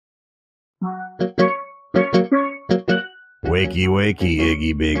Wakey, wakey,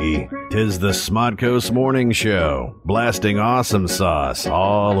 Iggy Biggy. 'Tis the SModCo Morning Show, blasting awesome sauce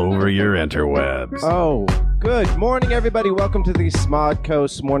all over your interwebs. Oh, good morning, everybody. Welcome to the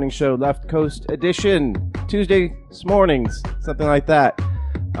SModCo Morning Show, Left Coast Edition. Tuesday mornings, something like that.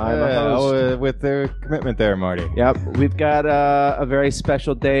 I'm a host. With their commitment there, Marty. Yep, we've got a very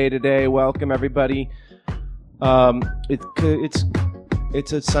special day today. Welcome, everybody.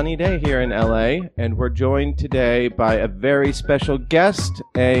 It's a sunny day here in LA, and we're joined today by a very special guest.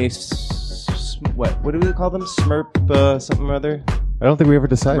 What do we call them? Smurp something or other? I don't think we ever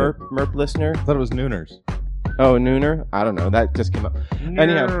decided. Merp listener? I thought it was Nooners. Oh, Nooner? I don't know. That just came up.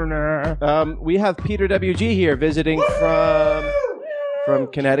 Anyhow, we have Peter WG here visiting from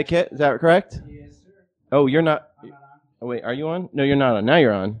Connecticut. Is that correct? Yes, sir. Oh, you're not. Oh, wait, are you on? No, you're not on. Now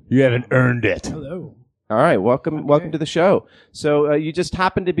you're on. You haven't earned it. Hello. All right, welcome to the show. So you just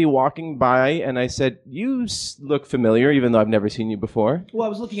happened to be walking by, and I said, you look familiar, even though I've never seen you before. Well, I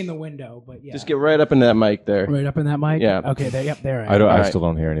was looking in the window, but yeah. Just get right up into that mic there. Right up in that mic? Yeah. Okay, there I I am. don't. All I right. still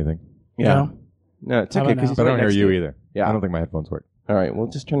don't hear anything. Yeah. No? No, it's How okay. about 'cause now? he's But I right don't hear next to you either. Yeah. I don't think my headphones work. All right, we'll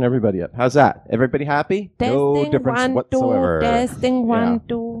just turn everybody up. How's that? Everybody happy? No Testing, difference 1, 2, whatsoever. testing, Yeah. 1,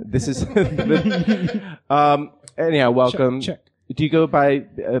 2. This is... anyhow, welcome. Check. Do you go by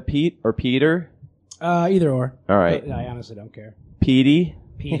Pete or Peter? Either or. All right. But I honestly don't care. Petey?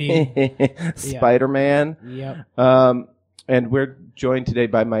 Petey. Spider-Man? Yep. And we're joined today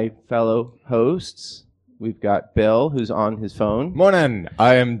by my fellow hosts. We've got Bill, who's on his phone. Morning.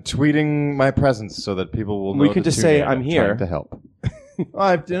 I am tweeting my presence so that people will know. We can to just tune say in. I'm here. trying to help.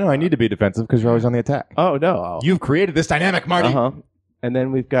 I need to be defensive because you're always on the attack. Oh, no. You've created this dynamic, Marty. Uh-huh. And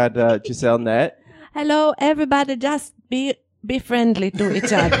then we've got Giselle Nett. Hello, everybody. Just be friendly to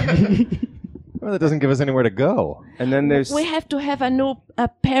each other. Well, that doesn't give us anywhere to go. And then there's... We have to have a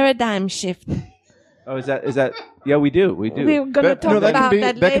paradigm shift. Oh, is that... Yeah, we do. We do. We're going to talk about that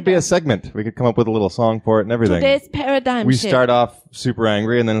later. could be a segment. We could come up with a little song for it and everything. Today's paradigm We shift. start off super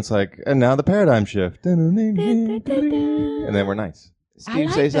angry, and then it's like, and now the paradigm shift. And then we're nice. Steve,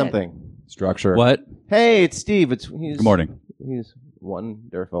 like say that. something. Structure. What? Hey, it's Steve. Good morning. He's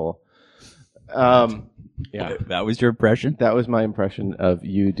wonderful. Yeah, That was your impression? that was my impression of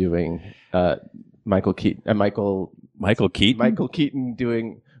you doing Michael Keaton. Michael Keaton? Michael Keaton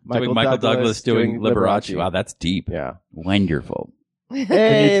doing Michael Douglas doing Liberace. Wow, that's deep. Yeah. Wonderful.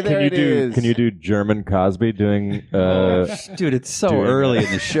 Hey, there it is. Can you do German Cosby doing Dude, it's so Doing- early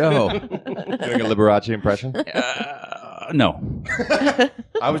in the show. doing a Liberace impression? No.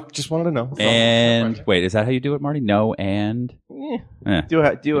 I was just wanted to know. And wait, is that how you do it, Marty? No and? Eh.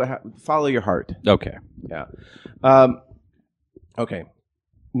 Follow your heart. Okay. Yeah. Okay.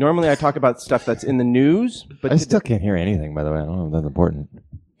 Normally I talk about stuff that's in the news, but I still can't hear anything, by the way. I don't know if that's important.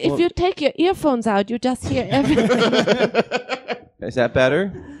 If you take your earphones out, you just hear everything. Is that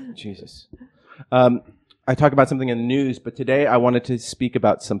better? Jesus. I talk about something in the news, but today I wanted to speak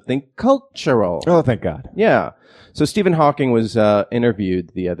about something cultural. Oh, thank God. Yeah. So Stephen Hawking was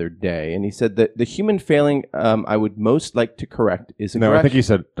interviewed the other day, and he said that the human failing I would most like to correct is No, I aggression. think he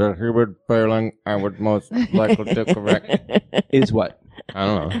said, the human failing I would most likely to correct. Is what? I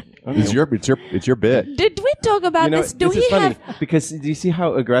don't know. It's your bit. Did we talk about this? Do this we is funny have... because do you see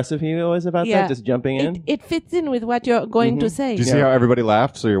how aggressive he was about Yeah. that? Just jumping in. It fits in with what you're going to say. Do you see how everybody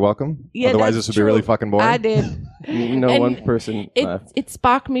laughed? So you're welcome. Yeah, Otherwise, that's this would be really true. fucking boring. I did. No And one person left. It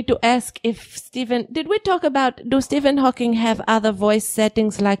sparked me to ask if Stephen... Did we talk about... Do Stephen Hawking have other voice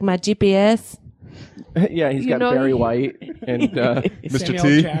settings like my GPS? Yeah, he's You got know, Barry he- White and Mr. Samuel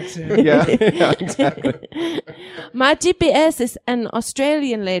T? Jackson. yeah, exactly. My GPS is an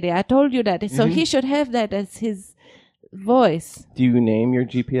Australian lady. I told you that. So Mm-hmm. he should have that as his voice. Do you name your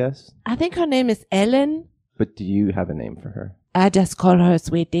GPS? I think her name is Ellen. But do you have a name for her? I just call her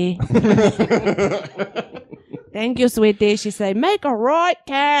Sweetie. Thank you, Sweetie. She said, make a right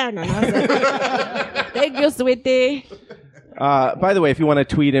turn. And I said, thank you, Sweetie. By the way, if you want to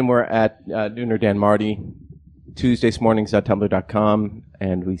tweet in, we're at Nooner Dan Marty, Tuesdaysmornings.tumblr.com,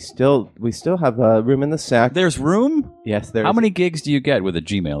 and we still have room in the sack. There's room? Yes, there's. How many gigs do you get with a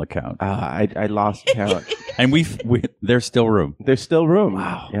Gmail account? I lost count. And there's still room. There's still room.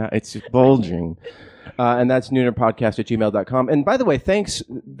 Wow. Yeah, it's bulging. And that's noonerpodcast@gmail.com. And by the way, thanks.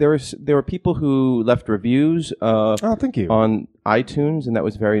 There were people who left reviews Oh, thank you. on iTunes, and that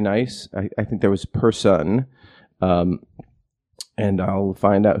was very nice. I think there was person. And I'll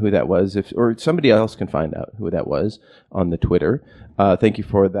find out who that was, or somebody else can find out who that was on the Twitter. Thank you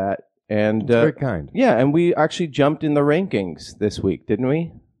for that. And Very kind. yeah, and we actually jumped in the rankings this week, didn't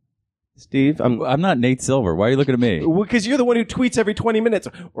we? Steve, I'm not Nate Silver. Why are you looking at me? because you're the one who tweets every 20 minutes.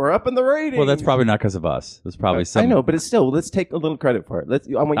 We're up in the rating. Well, that's probably not because of us. It's probably some. I know, but it's still. Let's take a little credit for it.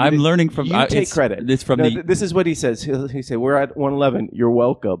 I'm learning from. You take credit. It's from This is what he says. He said, "We're at 111. You're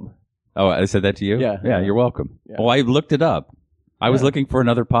welcome." Oh, I said that to you. Yeah. You're welcome. Yeah. Well, I looked it up. I was looking for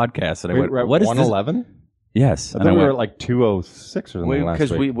another podcast, and I went, "What is this?" 111? Yes, I and thought we went, were at like 206 or something last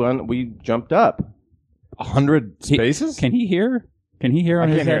Because week. we jumped up. 100 spaces? Can he hear? Can he hear on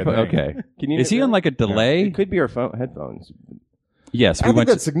I his can't hear headphone? a thing. Okay. Can you Is he hear on that? like a delay? It could be our headphones. Yes, I we think went.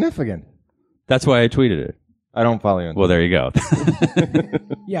 that's significant. That's why I tweeted it. I don't follow you. On Well, there you go.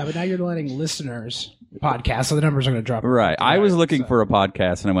 Yeah, but now you're letting listeners podcast, so the numbers are going to drop. Right. I was looking for a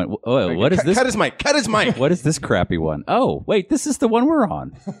podcast, and I went, "Oh, what is this? Cut his mic. Cut his mic. What is this crappy one? Oh, wait, this is the one we're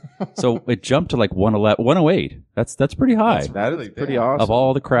on." So it jumped to like 111, 108. That's pretty high. That is pretty awesome. Of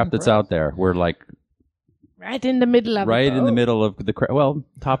all the crap that's out there, we're like Right in the middle of right it. in the middle of the crap. Well,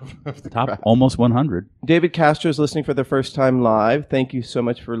 top almost 100. David Castro is listening for the first time live. Thank you so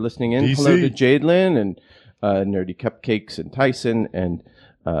much for listening in. DC. Hello to Jadelyn and Nerdy Cupcakes and Tyson and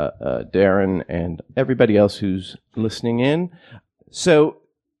Darren and everybody else who's listening in. So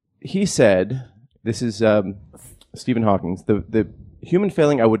he said, this is Stephen Hawking, the human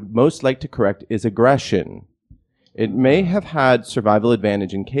failing I would most like to correct is aggression. It may have had survival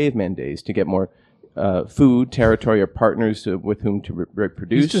advantage in caveman days to get more food, territory, or partners with whom to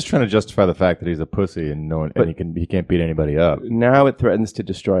reproduce. He's just trying to justify the fact that he's a pussy and he can't beat anybody up. Now it threatens to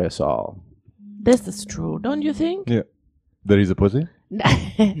destroy us all. This is true, don't you think? Yeah. That he's a pussy?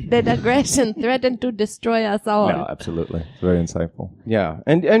 That aggression threatened to destroy us all. No, absolutely. It's very insightful. Yeah,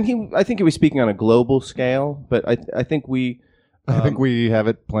 and I think he was speaking on a global scale, but I think we. I think we have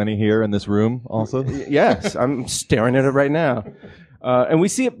it plenty here in this room also. Yes, I'm staring at it right now. And we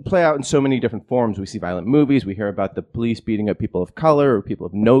see it play out in so many different forms. We see violent movies. We hear about the police beating up people of color or people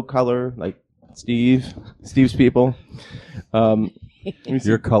of no color, like Steve's people.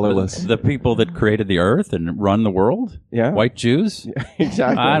 You're colorless. The people that created the earth and run the world? Yeah. White Jews?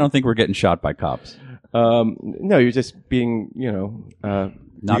 Exactly. I don't think we're getting shot by cops. No, you're just being, You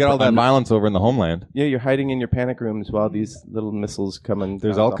got all that violence over in the homeland. yeah, you're hiding in your panic rooms while these little missiles come and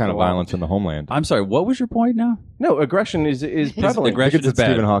There's bounce all off kind the of wall. violence in the homeland. I'm sorry, what was your point now? No, aggression is prevalent. I aggression think is it's that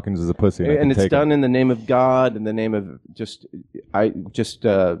bad. Stephen Hawking is a pussy. And it's done in the name of God, in the name of just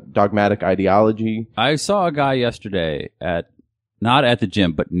dogmatic ideology. I saw a guy yesterday not at the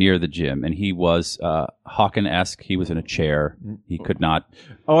gym, but near the gym, and he was Hawking-esque. He was in a chair. He could not.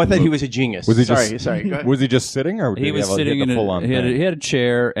 Oh, I thought he was a genius. Was he sorry. Go ahead. Was he just sitting, or did He was have sitting he had in the full-on he thing? had a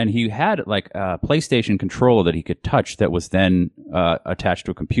chair, and he had like a PlayStation controller that he could touch that was then attached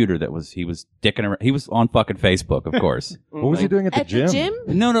to a computer that he was dicking around. He was on fucking Facebook, of course. What was he doing at the At gym? the gym?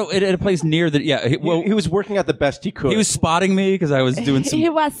 No, at a place near the He was working out the best he could. he was spotting me because I was doing some He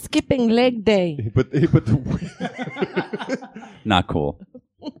was skipping leg day. He put the not cool.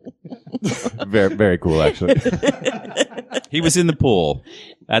 very, very cool, actually. He was in the pool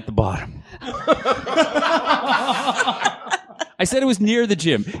at the bottom. I said it was near the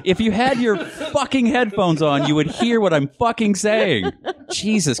gym. If you had your fucking headphones on, you would hear what I'm fucking saying.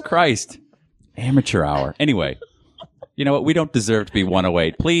 Jesus Christ. Amateur hour. Anyway, you know what? We don't deserve to be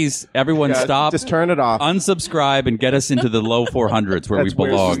 108. Please, everyone stop. Just turn it off. Unsubscribe and get us into the low 400s where we That's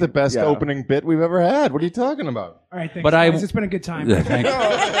weird. This belong. is the best Yeah. opening bit we've ever had. What are you talking about? All right, thanks, But guys. It's been a good time. Thank you.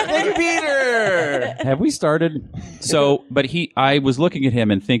 Thank you, Peter. Have we started? So, but I was looking at him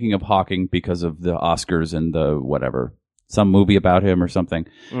and thinking of Hawking because of the Oscars and the whatever, some movie about him or something.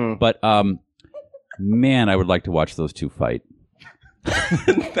 But, man, I would like to watch those two fight.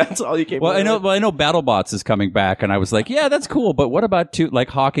 That's all you came. Well, I know BattleBots is coming back, and I was like, yeah, that's cool. But what about two, like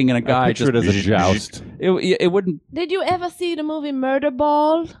Hawking and a guy? Picture it as a joust. It wouldn't. Did you ever see the movie Murder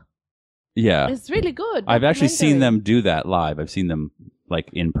Ball? Yeah, It's really good. I've actually seen documentary. them do that live. I've seen them like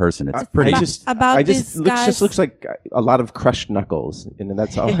in person. It's I pretty. just these guys. just looks like a lot of crushed knuckles, and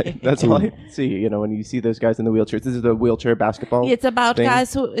that's all. That's all I see. You know, when you see those guys in the wheelchairs. This is the wheelchair basketball. It's about thing.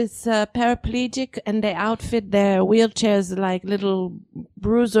 guys who is paraplegic and they outfit their wheelchairs like little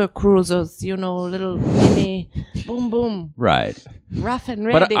bruiser cruisers, little mini boom boom, Right. rough and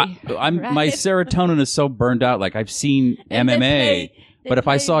But ready. my right? serotonin is so burned out. Like I've seen And they MMA, they but if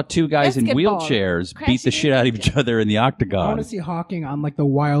I play saw two guys in basketball, wheelchairs beat crashing the shit out of into each other in the I want octagon, to see Hawking on like the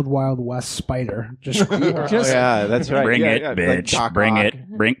Wild Wild West spider. Just Oh, yeah, that's right. bring Yeah, it, yeah, like bitch, Doc bring Ock.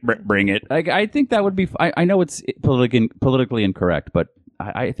 it, bring it. Like I think that would be. I know it's politically incorrect, but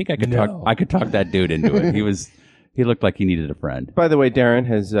I think I could talk. I could talk that dude into it. He looked like he needed a friend. By the way, Darren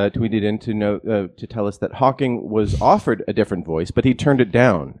has tweeted in to tell us that Hawking was offered a different voice, but he turned it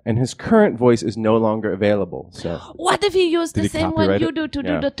down, and his current voice is no longer available. So, What if he used the he same one copyright you it? do to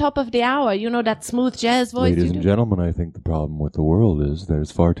Yeah. do the top of the hour? You know, that smooth jazz voice Ladies you and do? gentlemen, I think the problem with the world is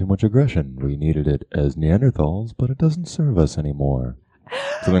there's far too much aggression. We needed it as Neanderthals, but it doesn't serve us anymore.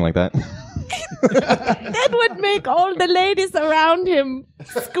 Something like that. That would make all the ladies around him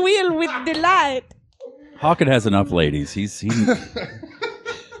squeal with delight. Hawken has enough ladies. He's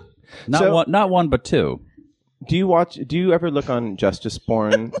not So- one but two. do you ever look on Justice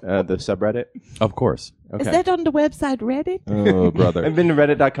Porn, the subreddit? Of course. Okay. Is that on the website Reddit? Oh, brother. I've been to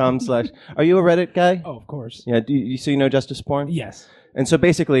reddit.com/ Are you a Reddit guy? Oh, of course. Yeah. So you know Justice Porn? Yes. And so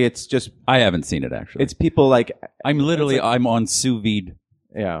basically, it's just I haven't seen it actually. it's people like I'm on sous vide.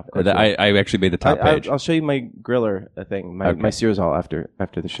 yeah. Of course I actually made the top page. I'll show you my griller thing, my Searsall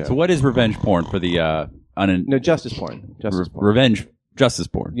after the show. So what is revenge porn for the No, Justice Porn. Justice Porn. revenge justice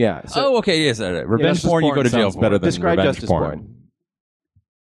porn? Yeah. So Okay, yes. Revenge justice porn, you porn go to jail sounds for. better than describe revenge Justice porn. Porn.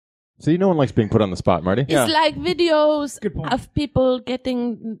 See, no one likes being put on the spot, Marty. Yeah. It's like videos Good point. of people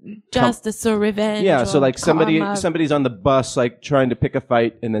getting justice or revenge. Yeah, so or like karma. somebody's on the bus like trying to pick a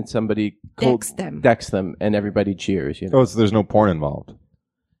fight, and then somebody decks them, and everybody cheers. You know? Oh, so there's no porn involved.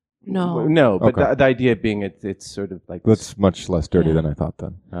 No. No, but Okay. the idea being it's sort of like That's much less dirty Yeah. than I thought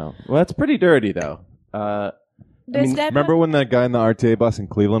then. oh, well, that's pretty dirty though. There's that Remember one? when that guy in the RTA bus in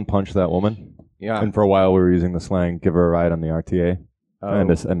Cleveland punched that woman? Yeah, And for a while we were using the slang, give her a ride on the RTA. Oh. I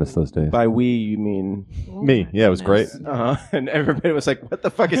miss those days. by we you mean Me. Yeah, it was great. and everybody was like, "What the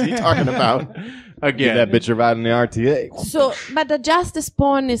fuck is he talking about?" Give Again, that bitch a ride on the RTA. So, but the justice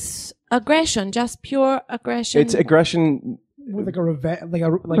porn is aggression, just pure aggression. it's aggression With like a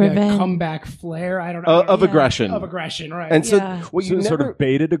a Revenge. comeback flair. I don't know. of Yeah. aggression, Of aggression, right? and so Yeah. what you So, sort never of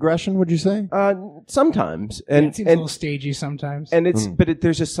baited aggression, would you say? sometimes Yeah, and it seems a little stagey sometimes. and it's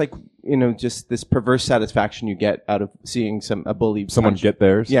there's just like just this perverse satisfaction you get out of seeing a bully Someone punch. get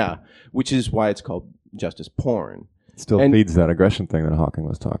theirs? Yeah, which is why it's called justice porn. It still And- feeds that aggression thing that Hawking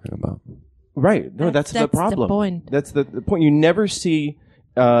was talking about. Right. No, that's the That's the problem. point. That's the point. You never see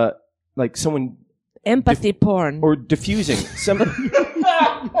like someone empathy porn. or diffusing some.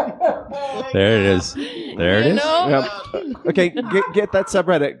 There it is. There it you is. know? Yep. Okay, get that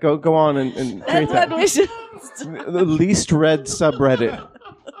subreddit. Go on and create That's what that. we should. The least read subreddit.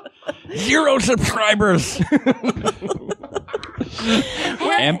 0 subscribers.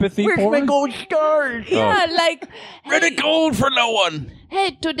 Empathy porn. gold stars? Yeah, like, Reddit gold for no one.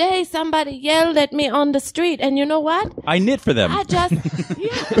 hey, today somebody yelled at me on the street, and you know what? I knit for them. I just,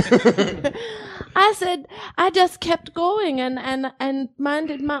 yeah. I said, I just kept going and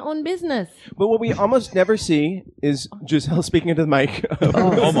minded my own business. But what we almost never see is Giselle speaking into the mic.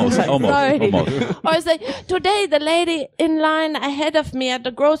 Almost. Sorry. Or say, today the lady in line ahead of me at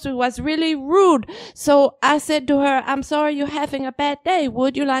the grocery was really rude. So I said to her, I'm sorry you're having a bad day.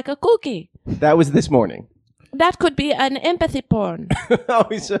 Would you like a cookie? That was this morning. That could be an empathy porn. Oh,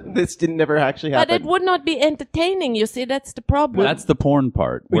 so this didn't never actually happen. But it would not be entertaining, you see. That's the problem. That's the porn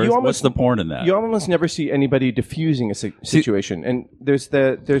part. But you What's the porn in that? You almost never see anybody diffusing a situation. And there's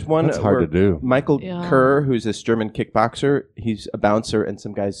one That's hard where to do. Michael Yeah. Kerr, who's this German kickboxer, he's a bouncer, and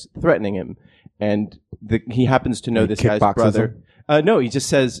some guy's threatening him, and he happens to know He this guy's kickboxes brother. No, he just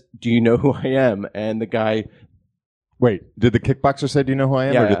says, "Do you know who I am?" And the guy, Wait, did the kickboxer say, do you know who I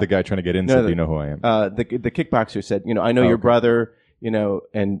am? Yeah, or yeah. did the guy trying to get in say, do you know who I am? the kickboxer said, "I know your okay. brother."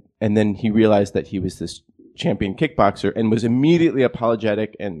 And then he realized that he was this champion kickboxer and was immediately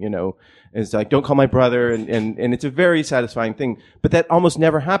apologetic and is like, "Don't call my brother," and it's a very satisfying thing. But that almost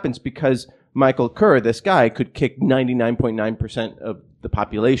never happens because Michael Kerr, this guy, could kick 99.9% of the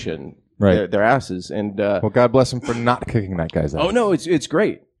population, Right. their asses. And Well, God bless him for not kicking that guy's ass. oh no, it's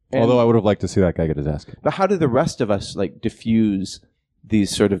great. And- Although I would have liked to see that guy get his ass kicked. but how do the rest of us like diffuse these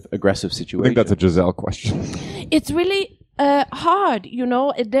sort of aggressive I situations? think that's a Giselle question. It's really hard,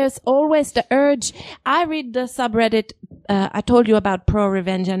 There's always the urge. I read the subreddit. I told you about pro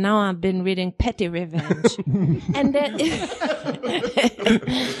revenge, and now I've been reading petty revenge. And then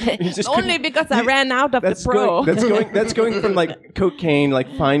just only because I ran out of the pro. That's going from like cocaine,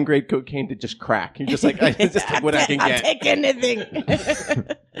 like fine grade cocaine, to just crack. You're just like, I just take what I can I'll get. take anything.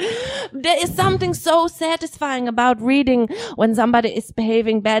 There is something so satisfying about reading when somebody is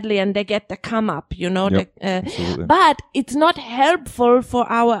behaving badly and they get the come up, you know. Yep, absolutely. But it's not helpful for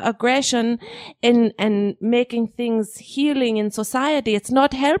our aggression and making things healing in society. It's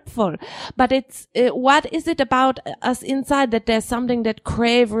not helpful. But it's what is it about us inside that there's something that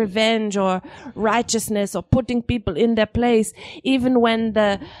crave revenge or righteousness or putting people in their place, even when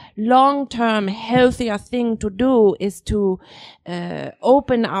the long-term healthier thing to do is to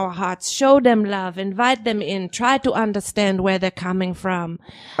open our hearts, show them love, invite them in, try to understand where they're coming from.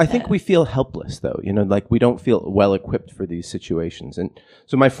 I think we feel helpless, though. You know, like we don't feel well equipped for these situations. And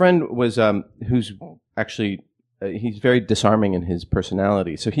so my friend was, who's actually, he's very disarming in his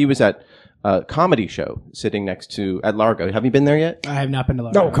personality. So he was at a comedy show sitting next to at Largo. Have you been there yet? I have not been to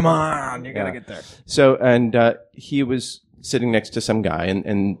Largo. No, come on. You gotta get there. So, and he was sitting next to some guy,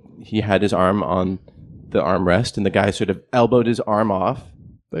 and he had his arm on the armrest, and the guy sort of elbowed his arm off.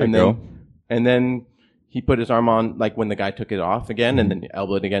 There and you then, go. And then he put his arm on, like when the guy took it off again, and then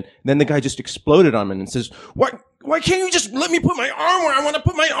elbowed again. And then the guy just exploded on him and says, Why can't you just let me put my arm where I want to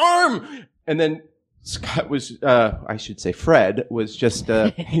put my arm? And then Scott was, I should say Fred, was just,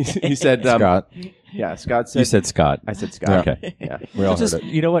 he said, Scott. Yeah, Scott said. You said Scott. I said Scott. Okay. Yeah. We all Just, heard it.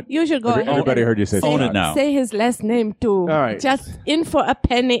 you know what? You should go ahead. Everybody heard you say Own Scott. it now. Say his last name too. All right. Just in for a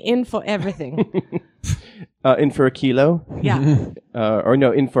penny, in for everything. In for a kilo. Yeah. Or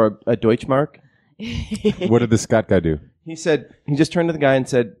no, in for a Deutschmark. What did the Scott guy do? He said, he just turned to the guy and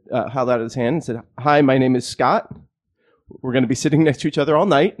said, held out his hand and said, Hi, my name is Scott. We're going to be sitting next to each other all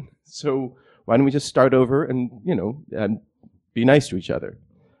night. So why don't we just start over and, be nice to each other?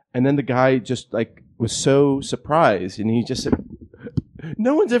 And then the guy just like was so surprised, and he just said,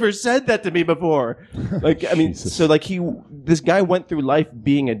 no one's ever said that to me before. Like, I mean, so like this guy went through life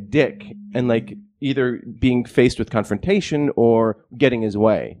being a dick and like either being faced with confrontation or getting his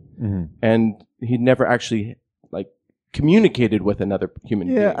way. Mm-hmm. And he'd never actually like communicated with another human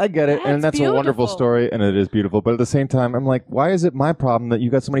being. Yeah, I get it. And That's that's a wonderful beautiful. story, and it is beautiful. But at the same time, I'm like, why is it my problem that you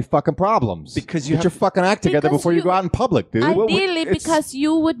got so many fucking problems? Because you Get have- your fucking act together Because before you you- go out in public, dude. Ideally, because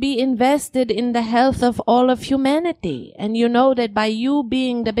you would be invested in the health of all of humanity. And you know that by you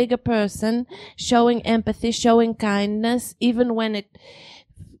being the bigger person, showing empathy, showing kindness, even when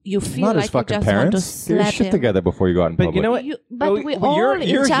you feel Not like as you fucking just want to parents. Get your slap shit him. together before you go out in But public. you know what? But we all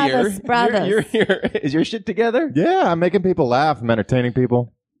each other's brothers. You're here. Is your shit together? Yeah, I'm making people laugh. I'm entertaining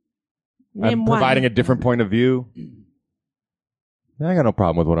people. Name I'm providing one. a different point of view. I got no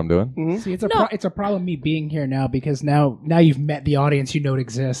problem with what I'm doing. See, it's No. it's a problem me being here now because now you've met the audience, you know it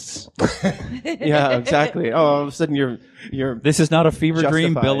exists. Yeah, exactly. Oh, all of a sudden you're This is not a fever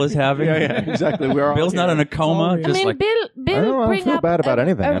dream justified. Bill is having. Yeah, exactly. We're all Bill's not here. in a coma. I Just I mean, like Bill I don't know, I bring feel up bad about a,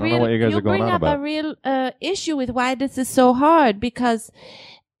 anything. a I don't know real, what you guys are going bring on up about. a real issue with why this is so hard, because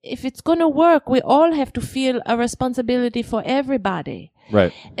if it's going to work, we all have to feel a responsibility for everybody.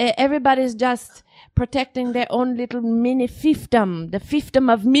 Right. Everybody's just protecting their own little mini fiefdom, the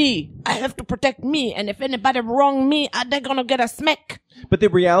fiefdom of me. I have to protect me, and if anybody wrong me, they're gonna get a smack. But the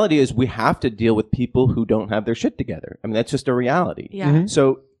reality is we have to deal with people who don't have their shit together. I mean, that's just a reality. Yeah.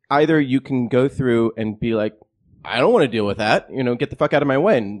 So either you can go through and be like, I don't want to deal with that, get the fuck out of my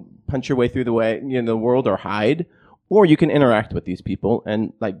way and punch your way through the world or hide, or you can interact with these people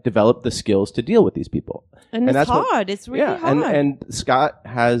and like develop the skills to deal with these people. And it's that's what- hard. It's really yeah, hard. and Scott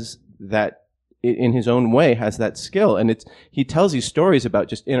has that in his own way, has that skill, and he tells these stories about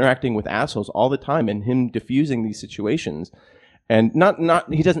just interacting with assholes all the time and him diffusing these situations, and not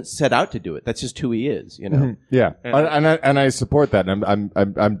he doesn't set out to do it. That's just who he is, Yeah, And- and I support that. And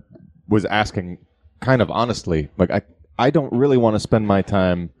I'm was asking kind of honestly, like I don't really want to spend my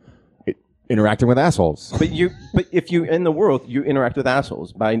time interacting with assholes. But if you're in the world, you interact with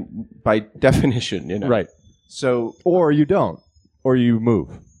assholes by definition, Right. So Or you don't, or you move.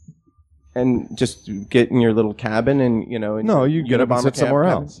 and just get in your little cabin and No, you get up and Unabomber sit somewhere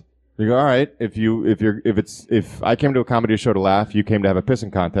cabin. else. You go, all right. If I came to a comedy show to laugh, you came to have a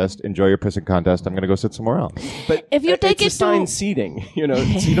pissing contest. Enjoy your pissing contest. I'm going to go sit somewhere else. But If you take it's it to- assigned seating, so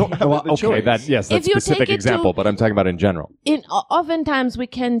you don't have the choice. that's If you specific take it example, to- but I'm talking about in general. Oftentimes we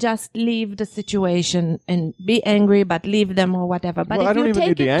can just leave the situation and be angry, but leave them or whatever. But Well, if I don't you even take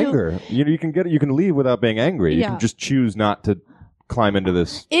need the it to- anger. You can leave without being angry. You Yeah. can just choose not to climb into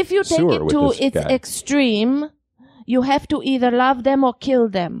this. if you take sewer it with to this its guy. extreme, you have to either love them or kill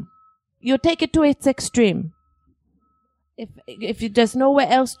them. You take it to its extreme. If there's nowhere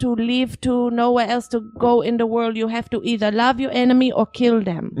else to live to, nowhere else to go in the world, you have to either love your enemy or kill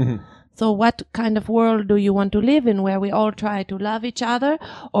them. Mm-hmm. So what kind of world do you want to live in, where we all try to love each other,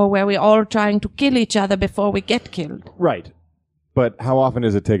 or where we're all trying to kill each other before we get killed? Right. But how often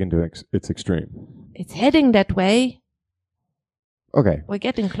is it taken to its extreme? It's heading that way. Okay. We're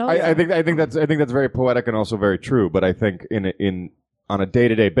getting closer. I think that's very poetic and also very true. But I think on a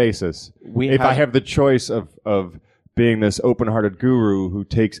day-to-day basis, I have the choice of being this open-hearted guru who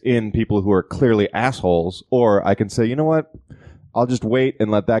takes in people who are clearly assholes, or I can say, you know what, I'll just wait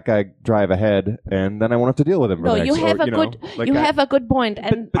and let that guy drive ahead, and then I won't have to deal with him. No, you have a good point.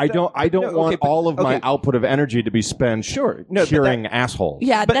 And I don't want all of my output of energy to be spent curing assholes.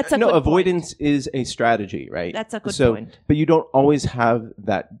 Yeah, But that's a good avoidance point. is a strategy, right? That's a good point. But you don't always have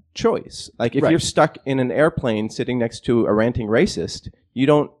that choice. Like if you're stuck in an airplane sitting next to a ranting racist, you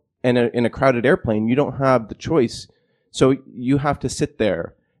don't, in a crowded airplane, you don't have the choice. So you have to sit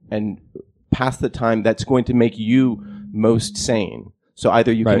there and pass the time that's going to make you most sane. So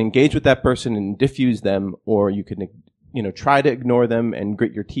either you can engage with that person and diffuse them, or you can, try to ignore them and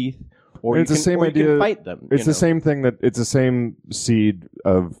grit your teeth, or you can fight them. It's the same thing it's the same seed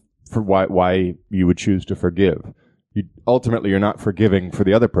for why you would choose to forgive. Ultimately, you're not forgiving for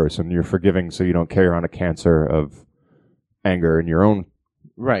the other person. You're forgiving so you don't carry on a cancer of anger in your own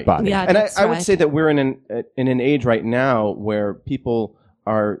body. Yeah, and I would say that we're in an age right now where people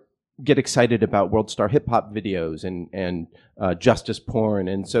get excited about world star hip hop videos and justice porn,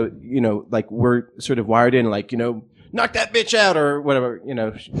 and so we're sort of wired in knock that bitch out or whatever,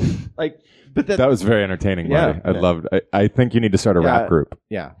 But that was very entertaining, Marty. Yeah. I loved it. I think you need to start a rap group.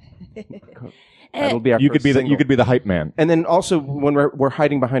 Yeah. That'll be our You first could be single. you could be the hype man. And then also when we're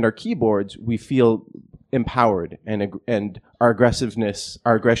hiding behind our keyboards, we feel empowered, and our aggression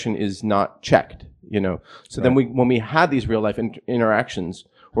is not checked. So then when we have these real life interactions,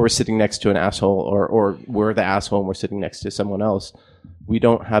 or we're sitting next to an asshole, or we're the asshole and we're sitting next to someone else, we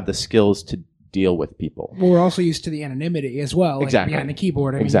don't have the skills to deal with people. Well, we're also used to the anonymity as well. Like Exactly. behind the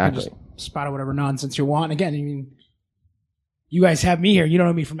keyboard. You Exactly. can just spot out whatever nonsense you want. And again, you guys have me here. You don't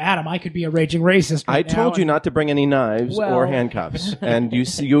know me from Adam. I could be a raging racist. I told you not to bring any knives or handcuffs, and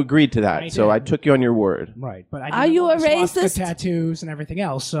you agreed to that. So I took you on your word. Right, but Are you a swastika racist? Tattoos and everything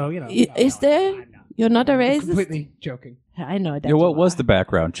else. So Is there? You're not a I'm racist? completely joking. I know that. Yeah, what was the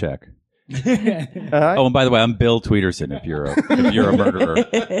background check? Oh, and by the way, I'm Bill Tweederson. If you're a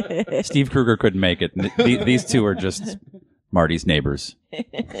murderer, Steve Kruger couldn't make it. These two are just Marty's neighbors.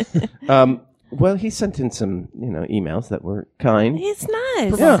 Well, he sent in some, emails that were kind. He's nice.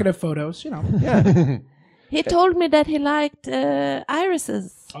 Provocative photos, Yeah. He told me that he liked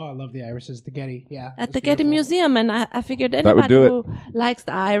irises Oh, I love the irises, the Getty. Yeah. at the Getty Museum, and I figured would anybody do it. who likes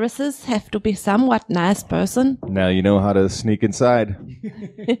the irises have to be somewhat nice person. Now you know how to sneak inside.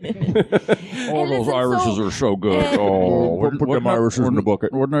 All those irises are so good. Put them irises in the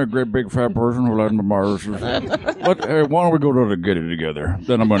bucket. Wasn't I a great big fat person who liked them irises? Hey, why don't we go to the Getty together?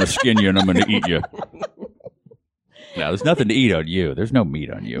 Then I'm going to skin you and I'm going to eat you. No, there's nothing to eat on you. There's no meat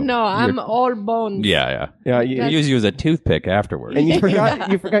on you. No, I'm all bones. Yeah. Yeah, I use you as a toothpick afterwards. and you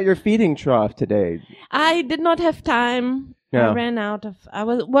forgot your feeding trough today. I did not have time. Yeah. I ran out of.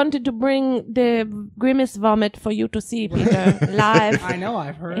 Wanted to bring the Grimace vomit for you to see, Peter, live I know,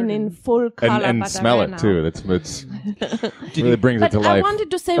 I've heard. and in full color. And but smell I it ran too. out. It's really brings it But to I life. wanted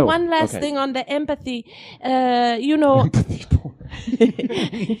to say Oh, one last okay. thing on the empathy. You know,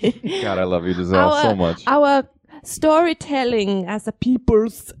 God, I love you, Giselle, so much. Our storytelling as a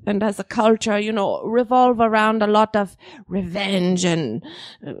peoples and as a culture, revolve around a lot of revenge and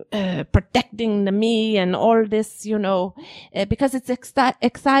protecting the me and all this, because it's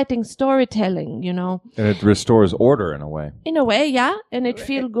exciting storytelling, And it restores order in a way. In a way, yeah, and it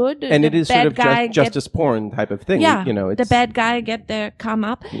feel good. And the it is bad sort of guy justice porn type of thing. Yeah, It's, the bad guy get their come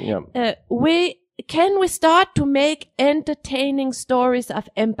up. Yeah. Can we start to make entertaining stories of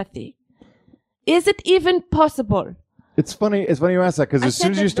empathy? Is it even possible? It's funny you ask that, because I as soon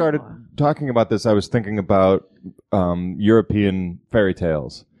said as you that started before. talking about this, I was thinking about European fairy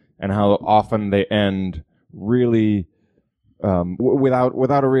tales and how often they end really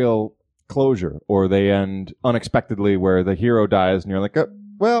without a real closure, or they end unexpectedly where the hero dies and you're like, oh,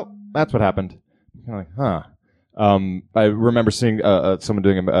 well, that's what happened. You're like, huh. I remember seeing someone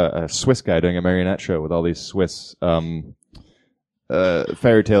doing a Swiss guy doing a marionette show with all these Swiss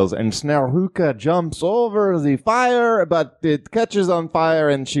fairy tales, and Snarhuka jumps over the fire, but it catches on fire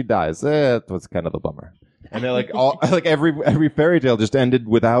and she dies. That was kind of a bummer. And they're like every fairy tale just ended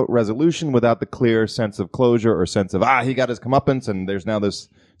without resolution, without the clear sense of closure or sense of he got his comeuppance, and there's now this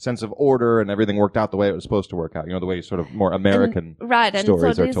sense of order and everything worked out the way it was supposed to work out. The way sort of more American Right, and so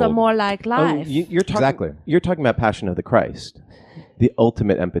stories these are are told. more like life. You're talking, Exactly. You're talking about Passion of the Christ, the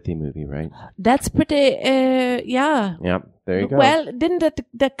ultimate empathy movie, right? That's pretty, yeah. Yeah, there you go. Well, didn't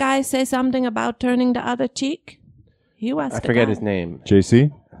that guy say something about turning the other cheek? He was. I the forget guy. his name. JC?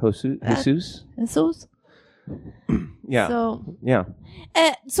 Jesus? Jesus. Yeah. So, Yeah.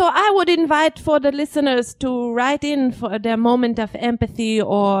 so I would invite for the listeners to write in for their moment of empathy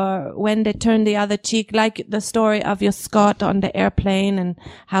or when they turn the other cheek, like the story of your Scott on the airplane and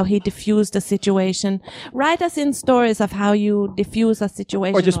how he diffused the situation. Write us in stories of how you diffuse a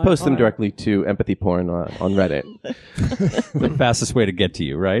situation. Or just post them directly to empathy porn on Reddit. The fastest way to get to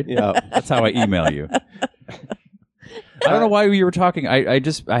you, right? Yeah. That's how I email you. I don't know why you were talking. I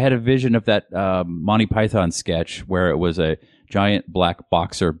had a vision of that Monty Python sketch where it was a giant black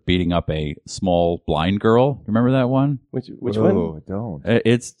boxer beating up a small blind girl. Remember that one? Which Oh, one? don't.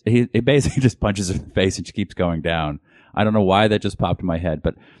 He basically just punches her in the face and she keeps going down. I don't know why that just popped in my head,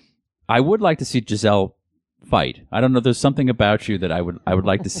 but I would like to see Giselle fight. I don't know. There's something about you that I would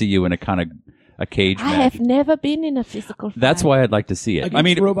like to see you in a kind of a cage I match. have never been in a physical fight. That's why I'd like to see it. Against I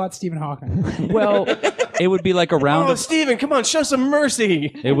mean, robot Stephen Hawking. well, it would be like a round Oh, of Steven, come on, show some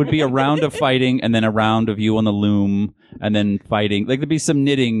mercy. it would be a round of fighting and then a round of you on the loom and then fighting. Like there'd be some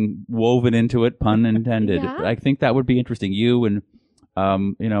knitting woven into it, pun intended. Yeah. I think that would be interesting. You and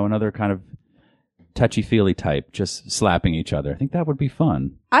another kind of touchy-feely type just slapping each other. I think that would be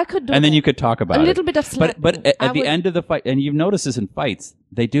fun. I could do And then that. you could talk about A it. little bit of slapping. But I at the would- end of the fight, and you've noticed this in fights,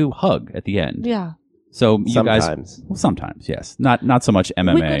 they do hug at the end. Yeah. So you Sometimes. guys, well, sometimes, yes, not so much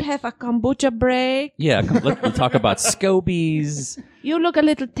MMA. We could have a kombucha break. Yeah, we'll talk about scobies, You look a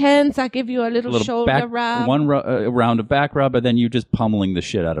little tense. I give you a a little little shoulder back, rub. one round of back rub, and then you just pummeling the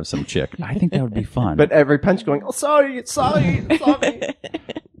shit out of some chick. I think that would be fun. But every punch going, oh, sorry.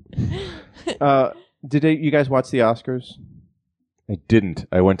 Did you guys watch the Oscars? I didn't.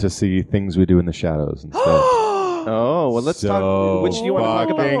 I went to see Things We Do in the Shadows instead. Oh, well, let's talk. Which do you want to talk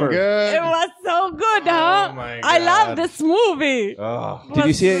about fucking first? good. It was so good, huh? Oh my I love God. this movie. Oh, Did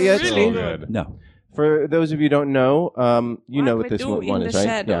you see it yet, Really Steve? good. no, For those of you who don't know, you know what this do one in is, the right?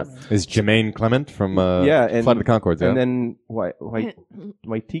 shadows. Is Jermaine Clement from Yeah, and Flight of the Conchords, yeah? And then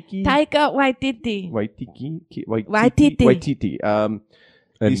Waititi? Taika Waititi. Waititi. and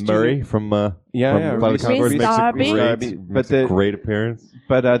these two- Murray from Yeah, yeah. Flight of the Reese Conchords makes a Darby. great, But makes a great appearance.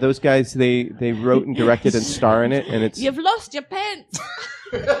 But those guys, they wrote and directed and star in it, and it's You've lost your pants.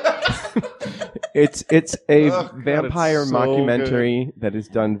 it's a God, vampire it's so mockumentary that is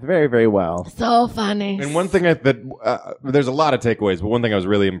done very, very well. So funny. And one thing there's a lot of takeaways, but one thing I was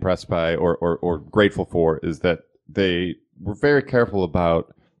really impressed by or grateful for is that they were very careful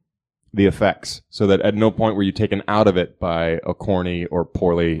about the effects, so that at no point were you taken out of it by a corny or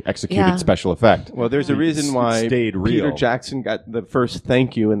poorly executed Yeah. special effect. Well, there's a reason why stayed real. Peter Jackson got the first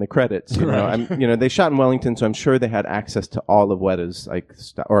thank you in the credits. You know, they shot in Wellington, so I'm sure they had access to all of Weta's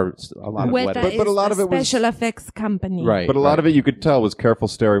or a lot of Weta Weta. is but a lot the of it was- special effects company. Right. But a lot of it you could tell was careful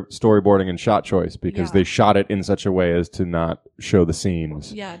storyboarding and shot choice because Yeah. they shot it in such a way as to not show the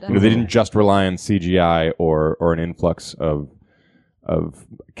scenes. Yeah, You know, they didn't just rely on CGI or an influx of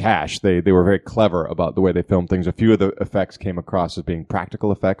cash. They were very clever about the way they filmed things. A few of the effects came across as being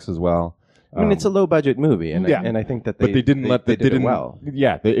practical effects as well. I mean, it's a low budget movie, and Yeah. I think that But they didn't let they they did didn't it well.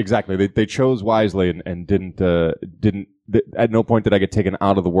 Yeah, exactly. They chose wisely and didn't at no point did I get taken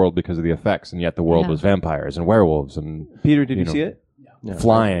out of the world because of the effects, and yet the world Yeah. was vampires and werewolves and Peter, did you know, see it?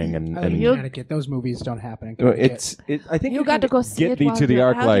 flying and I live in You- Connecticut. Those movies don't happen in Well, Connecticut. I think You got to go see get it. thee while to the you're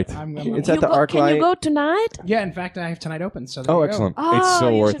arc out. light. It's at the Can ArcLight. you go tonight? Yeah, in fact, I have tonight open. So there Oh, you go. excellent! Oh, It's so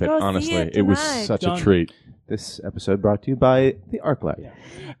you worth should it. go see Honestly, it it was tonight. such Done. a treat. This episode brought to you by the ArcLight.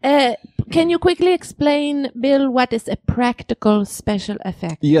 Can you quickly explain, Bill, what is a practical special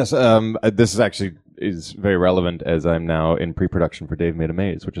effect? Yes, this is very relevant as I'm now in pre-production for Dave Made a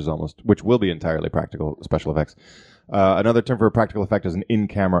Maze, which will be entirely practical special effects. Another term for a practical effect is an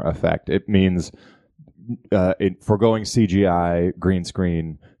in-camera effect. It means foregoing CGI, green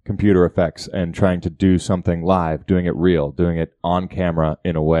screen, computer effects, and trying to do something live, doing it real, doing it on camera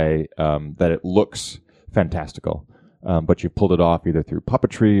in a way that it looks fantastical. But you've pulled it off either through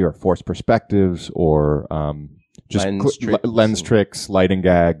puppetry or forced perspectives or just lens tricks, lighting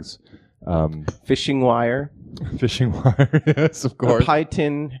gags, Fishing wire, fishing wire. Yes, of a course. pie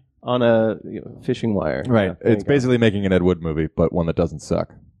tin on a fishing wire. Right. Yeah, there It's you go. basically making an Ed Wood movie, but one that doesn't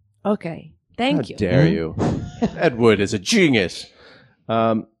suck. Okay. How Thank you. dare you? Ed Wood is a genius.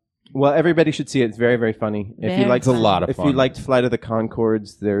 Well, everybody should see it. It's very, very funny. If you Very liked It's a lot of if fun. you liked Flight of the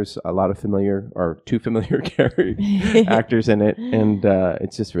Conchords, there's a lot of two familiar actors in it, and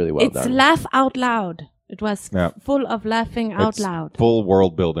it's just really well It's done. laugh out loud. It was Yeah. full of laughing out It's loud. full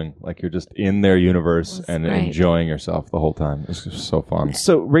world building. Like you're just in their universe was and great. enjoying yourself the whole time. It's just so fun.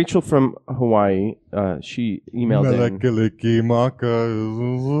 So Rachel from Hawaii, she emailed in.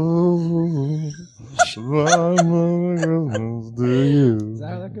 Is that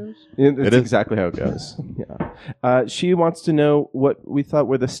how that goes? It's is. exactly how it goes. Yeah. She wants to know what we thought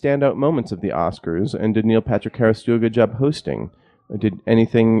were the standout moments of the Oscars, and did Neil Patrick Harris do a good job hosting?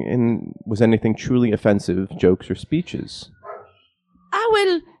 Was anything truly offensive, jokes or speeches? I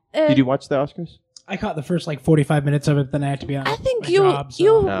will. Did you watch the Oscars? I caught the first 45 minutes of it, then I had to be on. I think my you job, so-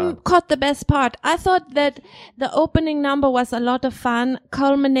 you caught the best part. I thought that the opening number was a lot of fun.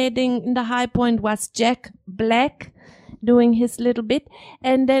 Culminating in the high point was Jack Black doing his little bit,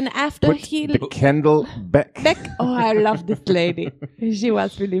 and then after he Kendall Beck. oh, I love this lady. She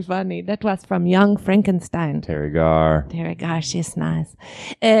was really funny. That was from Young Frankenstein. Terry Garr. Terry Garr, she's nice.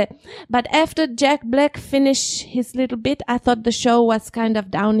 But after Jack Black finished his little bit, I thought the show was kind of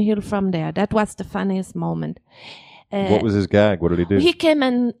downhill from there. That was the funniest moment. What was his gag? What did he do? He came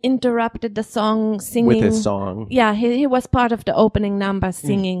and interrupted the song singing. With his song. Yeah, he was part of the opening number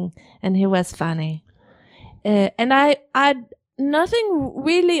singing, and he was funny. And I nothing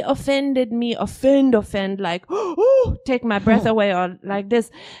really offended me, offend, like, oh, take my breath away, or like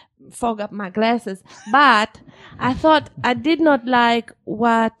this, fog up my glasses. But I thought I did not like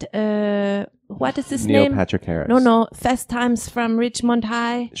what is his Neil name? Patrick Harris. No, Fast Times from Richmond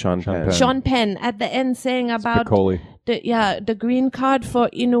High. Sean Penn. Sean Penn at the end saying about Spicoli. the green card for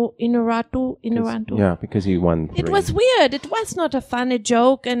Inuratu. Yeah, because he won 3. It was weird. It was not a funny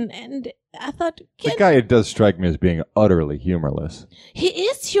joke, and I thought The guy does strike me as being utterly humorless. he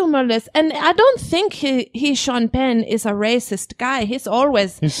is humorless, and I don't think he Sean Penn is a racist guy. He's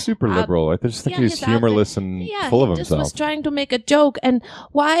always He's super liberal. I just think he's out humorless there. and Yeah, full of he just himself. was trying to make a joke, and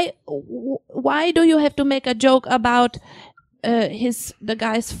why do you have to make a joke about the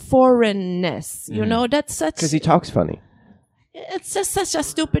guy's foreignness? You know, that's such. Because he talks funny. It's just such a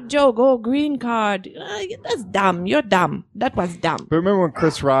stupid joke. Oh, green card. That's dumb. You're dumb. That was dumb. But remember when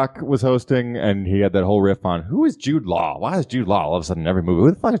Chris Rock was hosting and he had that whole riff on who is Jude Law? Why is Jude Law all of a sudden in every movie?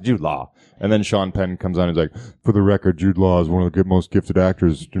 Who the fuck is Jude Law? And then Sean Penn comes on and he's like, for the record, Jude Law is one of the most gifted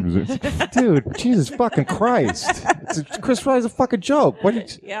actors. Dude, Jesus fucking Christ. Chris Rock is a fucking joke.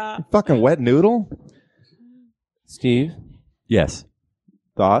 What? Yeah. You fucking wet noodle? Steve, Yes.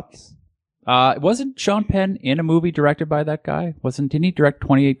 thoughts? Wasn't Sean Penn in a movie directed by that guy? Didn't he direct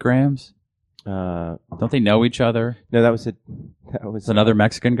 28 Grams? Don't they know each other? No, that was It's another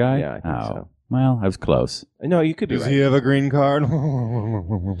Mexican guy? Yeah, I think so. Well, I was close. No, you could be Does right. he have a green card?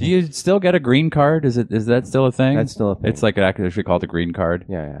 Do you still get a green card? Is that still a thing? That's still a thing. It's like actually called a green card.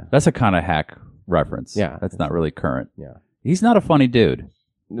 Yeah. That's a kind of hack reference. Yeah. That's not really current. Yeah. He's not a funny dude.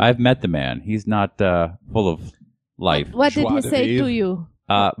 I've met the man. He's not full of life. What did Joie he de say vivre. to you?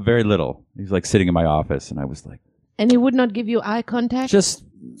 Very little. He's like sitting in my office, and I was like, And he would not give you eye contact? just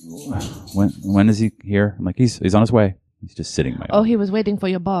when is he here? I'm like, he's on his way. He's just sitting in my Oh, office. he was waiting for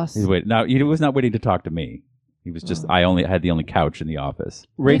your boss. He's waiting. Now he was not waiting to talk to me. He was just. I had the only couch in the office.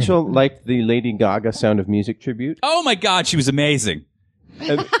 Rachel liked the Lady Gaga Sound of Music tribute, Oh my God, she was amazing.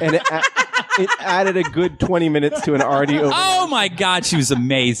 and it added a good 20 minutes to an already over. Oh my God, she was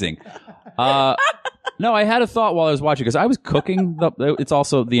amazing. No, I had a thought while I was watching because I was cooking. It's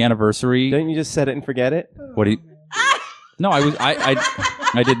also the anniversary. Don't you just set it and forget it? What do you? No,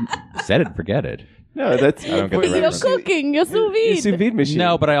 I didn't set it and forget it. No, that's. I don't get the You're reference. cooking. You're sous vide. Sous vide machine.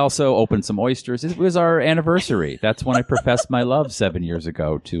 No, but I also opened some oysters. It was our anniversary. That's when I professed my love 7 years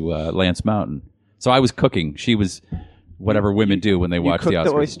ago to Lance Mountain. So I was cooking. She was whatever women do when they you watch cooked the Oscars.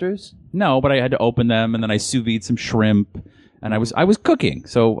 the oysters? No, but I had to open them, and then I sous vide some shrimp, and I was cooking,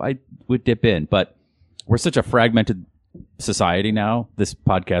 so I would dip in. But we're such a fragmented society now. This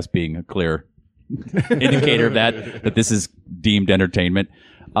podcast being a clear indicator of that this is deemed entertainment.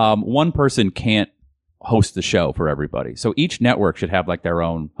 One person can't host the show for everybody, so each network should have like their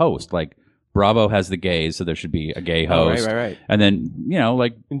own host. Like Bravo has the gays, so there should be a gay host. Right. And then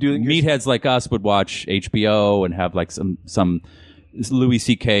like And do your- meatheads like us would watch HBO and have like some Louis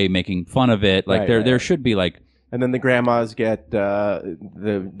C.K. making fun of it. Like Right, there right. should be like And then the grandmas get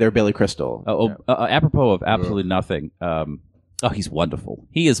their Billy Crystal. apropos of absolutely nothing. He's wonderful.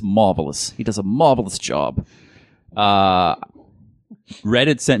 He is marvelous. He does a marvelous job.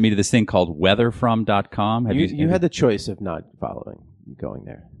 Reddit sent me to this thing called weatherfrom.com. Have You had the choice of not going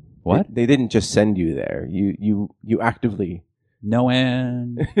there. What? They didn't just send you there. You actively No,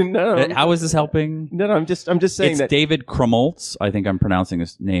 and No. how is this helping? No, I'm just saying It's that. David Krumholtz. I think I'm pronouncing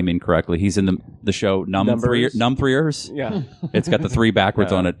his name incorrectly. He's in the show Numbers. Numthreers. Yeah. It's got the 3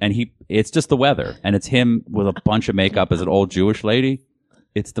 backwards on it, and it's just the weather, and it's him with a bunch of makeup as an old Jewish lady.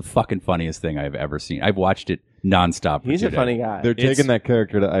 It's the fucking funniest thing I've ever seen. I've watched it nonstop. He's a funny guy. They're taking that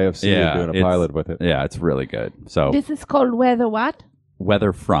character to IFC and doing a it's- pilot with it. Yeah, it's really good. So This is called Weather what?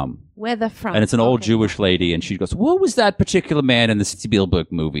 Weather From. Weather from. And it's an old Okay. Jewish lady, and she goes, "What was that particular man in the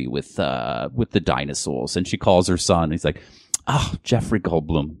Spielberg movie with the dinosaurs?" And she calls her son. And he's like, "Oh, Jeffrey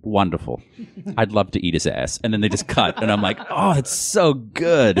Goldblum, wonderful. I'd love to eat his ass." And then they just cut, and I'm like, "Oh, it's so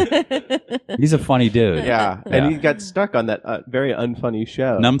good." He's a funny dude. Yeah. And he got stuck on that very unfunny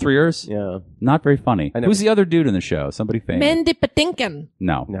show. Numthreers? Yeah. Not very funny. I never- Who's the other dude in the show? Somebody famous? Mandy Patinkin.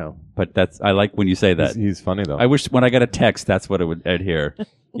 No. But I like when you say that. He's funny though. I wish when I got a text, that's what I'd hear.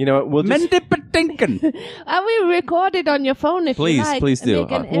 You know what? We'll just. Mandy Patinkin. I will record it on your phone if you like. Please do.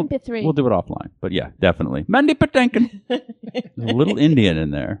 Make an MP3. We'll do it offline. But yeah, definitely. Mandy Patinkin. There's a little Indian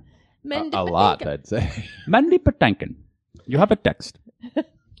in there. Mandy a lot, Patinkin. I'd say. Mandy Patinkin. You have a text.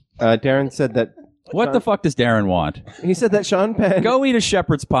 Darren said that. What the fuck does Darren want? He said that Sean Penn Go eat a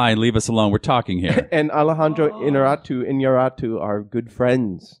shepherd's pie and leave us alone. We're talking here. and Alejandro Inarritu are good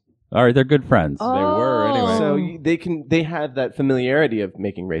friends. All right, they're good friends. They were anyway. So they have that familiarity of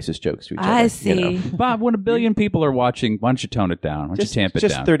making racist jokes to each other. I you see. know. Bob, when 1 billion people are watching, why don't you tone it down? Why don't you tamp it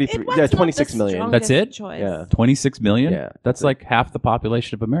just down? 33. It was Yeah, not 26 the million. That's it? strongest Choice. Yeah. 26 million? Yeah. That's like half the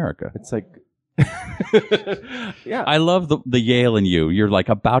population of America. It's like. Yeah. I love the Yale in you. You're like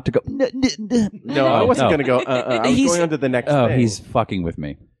about to go. No, I wasn't going to go. I was going on to the next thing. He's fucking with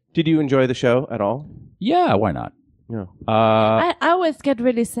me. Did you enjoy the show at all? Yeah, why not? No. I always get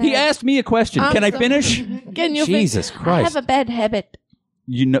really sad. He asked me a question. I'm Can I sorry. finish? Can you Jesus I Christ. have a bad habit.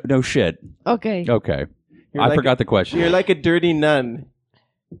 You know, no shit. Okay. Okay. You're I like forgot the question. You're like a dirty nun.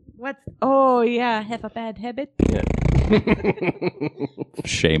 What's? Oh yeah, I have a bad habit.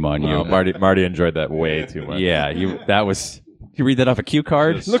 Shame on you. Oh, Marty enjoyed that way too much. Yeah, you read that off a cue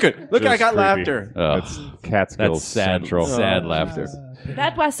card? Look, I got creepy. laughter. That's Catskills That's sad, Central. sad laughter.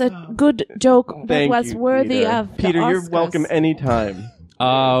 That was a good joke. That Thank was you, worthy Peter. of the Peter, you're Oscars. welcome anytime.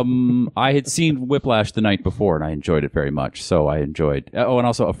 I had seen Whiplash the night before, and I enjoyed it very much. So I enjoyed. Oh, and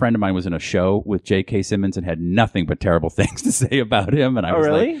also a friend of mine was in a show with J.K. Simmons and had nothing but terrible things to say about him. And I was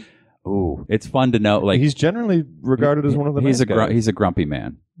really? like, "Ooh, it's fun to know." Like He's generally regarded as one of the he's nice guys. he's a grumpy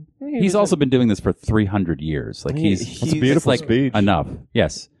man. He's also been doing this for 300 years. Like That's That's a beautiful like speech. enough.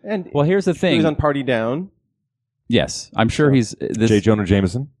 Yes. And Well, here's the he thing. was on Party Down. Yes, I'm sure he's this. J. Jonah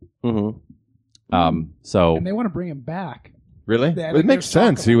Jameson. Mm-hmm. So And they want to bring him back. Really? Yeah, It makes there's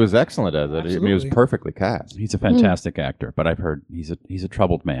sense. talk He about was excellent at it. I mean, he was Absolutely. perfectly cast. he's a fantastic actor, but I've heard he's a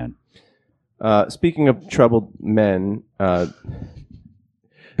troubled man. Speaking of troubled men,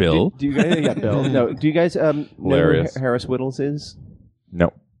 Bill. do you guys? Yeah, Bill. No, do you guys know who Hilarious. Harris Whittles is?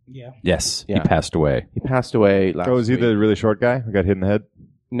 No. Yeah. Yes, Yeah. he passed away. He passed away last Oh, is he week. the really short guy who got hit in the head?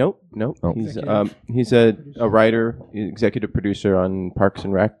 Nope. Oh. He's a writer, executive producer on Parks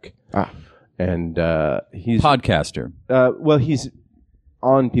and Rec. And he's Podcaster. well, he's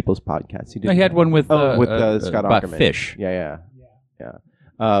on people's podcasts. No, he had one with Scott about Aukerman. fish. Yeah.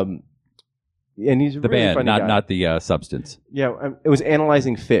 And he's a The really band, funny not guy. not the substance. Yeah, it was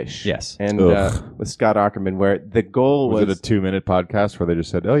analyzing fish. Yes. and Ugh. with Scott Aukerman, where the goal Was was it a 2-minute podcast where they just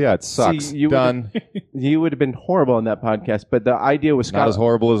said, "Oh yeah, it sucks, See, you done"? you would have been horrible on that podcast. But the idea was Not as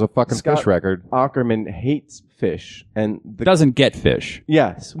horrible as a fucking Scott- fish record. Aukerman hates fish, and the Doesn't get fish.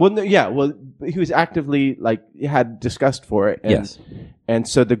 yes, well, no, yeah, well, he was actively had disgust for it. And, Yes. and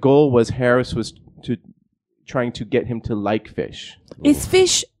so the goal was Harris was trying to get him to like fish. Is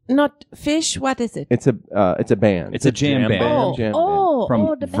fish not fish? What is it? It's a band. It's a jam band. Oh, Jam From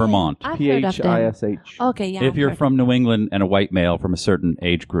the band. Vermont. I've heard of them. PHISH. Okay, yeah. If I've you're heard. from New England and a white male from a certain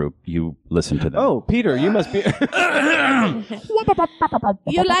age group, you listen to them. Oh, Peter, you must be.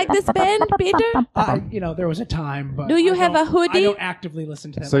 You like this band, Peter? There was a time, but Do you I have don't- a hoodie? I don't actively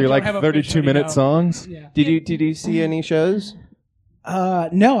listen to them. So I you don't like have a fish 32-minute hoodie, no. songs? Yeah. Did you see any shows?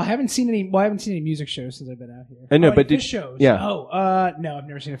 No, I haven't seen any. Well, I haven't seen any music shows since I've been out here. I know, Oh, but any did- fish shows. yeah. Oh, no, I've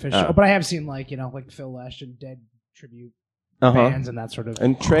never seen a fish Oh. show, but I have seen like Phil Lesh and Dead tribute Uh-huh. bands and that sort of.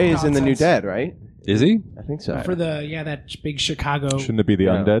 And Trey is in the new nonsense. Dead, right? Is he? I think so. For the that big Chicago Shouldn't it be the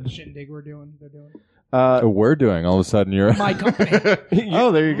No. undead? shindig they're doing. Oh, we're doing. All of a sudden, you're. My company.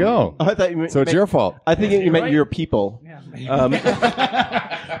 Oh, there you go. I thought you meant, So it's your fault. I think you meant right. your people.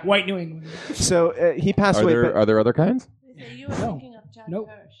 Yeah. White New England. So he passed Are away. there but- are there other kinds? You were thinking of Johnny Nope.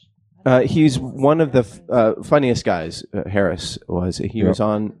 Hirsch. He's one of the funniest guys. Harris was. He was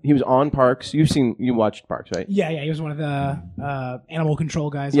on Parks. You watched Parks, right? Yeah, he was one of the animal control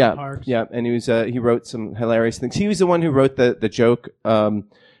guys Yeah, on Parks. yeah, and he was. He wrote some hilarious things. He was the one who wrote the joke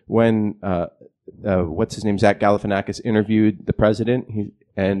when what's his name, Zach Galifianakis interviewed the president.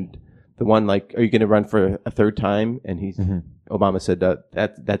 And the one like, are you going to run for a third time? And Obama said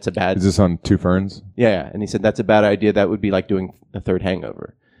that's a bad. Is this on Two Ferns? Yeah, and he said that's a bad idea. That would be like doing a third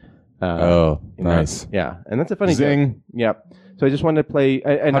Hangover. Nice. Yeah, and that's a funny Zing. joke. Yeah. So I just wanted to play.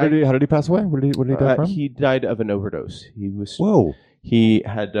 And How did he pass away? What did he die from? He died of an overdose. He was. Whoa. He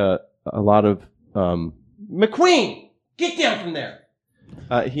had a lot of. McQueen, get down from there.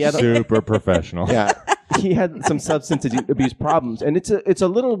 He had Super professional. Yeah, he had some substance abuse problems, and it's a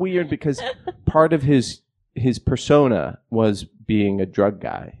little weird because part of his persona was being a drug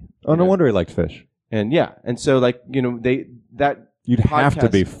guy. Oh, no wonder he liked fish. And so like You'd have to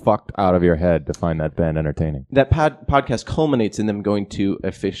be fucked out of your head to find that band entertaining. That podcast culminates in them going to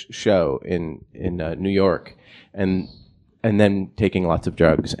a fish show in New York, and then taking lots of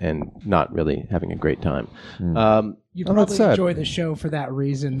drugs and not really having a great time. You Oh, that's probably sad. enjoy the show for that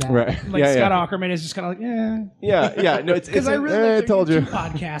reason. That, Right. Like Yeah, Scott yeah. Aukerman is just kind of like, Yeah. No, it's because I really like told their you. YouTube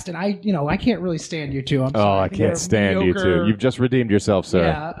podcast, and I can't really stand you two. I'm Oh, sorry. I think can't they're stand you mediocre. two. You've just redeemed yourself, sir.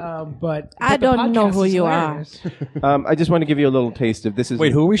 Yeah, but I the don't know podcast who is you are. hilarious. I just want to give you a little taste of this. Is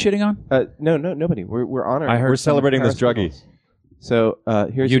Wait, who are we shitting on? No, nobody. We're honoring. I heard We're celebrating this druggie. So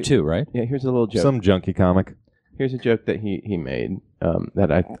here's You too, right? Yeah, here's a little joke. Some junkie comic. Here's a joke that he made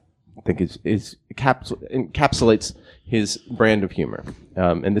that I think is encapsulates his brand of humor.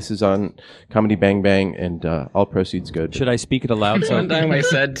 And this is on Comedy Bang Bang, and all proceeds go to. Should I speak it aloud? One time I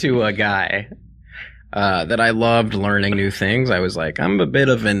said to a guy that I loved learning new things. I was like, I'm a bit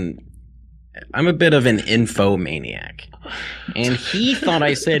of an infomaniac. And he thought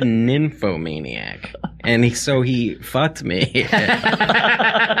I said nymphomaniac. And so he fucked me.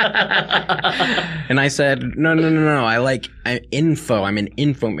 And I said, no. I'm an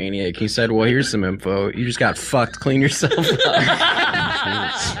infomaniac. He said, well, here's some info. You just got fucked. Clean yourself up.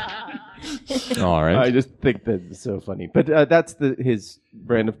 All right. I just think that's so funny. But that's his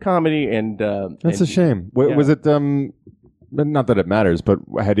brand of comedy, and That's a shame. Yeah. Was it not that it matters, but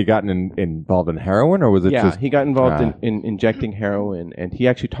had he gotten involved in heroin, or was it Yeah, just he got involved Ah. in injecting heroin, and he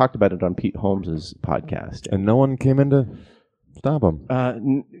actually talked about it on Pete Holmes's podcast. and no one came in to stop him? I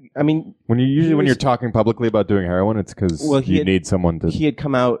mean, When was- you're talking publicly about doing heroin, it's because you need someone to. he had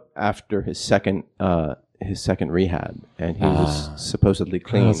come out after his second rehab, and he was supposedly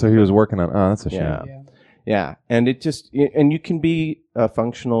clean. Oh, so he was working on. Oh, that's a shame. Yeah, and it just and you can be a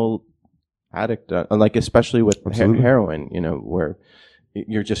functional addict, like especially with Absolutely. heroin, where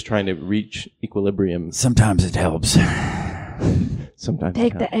you're just trying to reach equilibrium. Sometimes it helps. Sometimes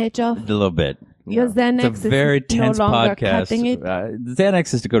Take the edge off. A little bit. Your Xanax It's a very is no tense longer podcast. cutting it.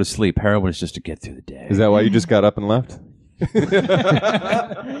 Xanax is to go to sleep. Heroin is just to get through the day. Is that why you just got up and left?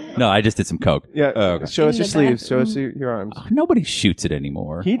 No, I just did some coke. Yeah. Oh, okay. Show us In your the sleeves. Show us bathroom. your arms. Nobody shoots it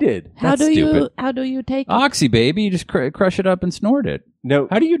anymore. He did. How That's do stupid. you take it? Oxy, baby. You just crush it up and snort it. No.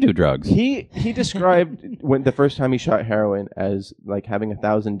 How do you do drugs? He described when the first time he shot heroin as like having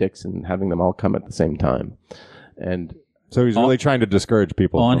 1,000 dicks and having them all come at the same time, and So he's really trying to discourage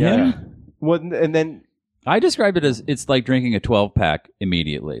people. On from- him? well, and then I described it as it's like drinking a 12-pack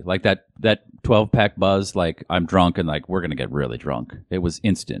immediately. Like that 12-pack buzz, like I'm drunk and like we're going to get really drunk. It was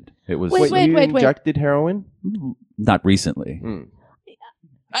instant. It was Wait. you injected heroin. not recently.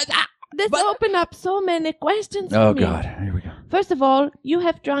 This opened up so many questions. Oh, for me. God. Here we go. First of all, you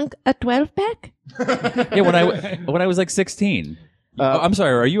have drunk a 12-pack? Yeah, when I was like 16. I'm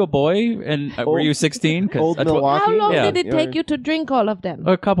sorry, are you a boy? And were you 16? 'Cause Old a tw- Milwaukee. How long Yeah. did it take you to drink all of them?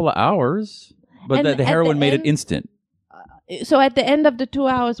 A couple of hours. But And the at the heroin made it end- instant. So at the end of the 2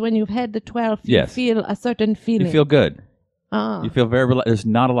 hours when you've had the 12, you Yes. feel a certain feeling. You feel good. Ah, You feel very there's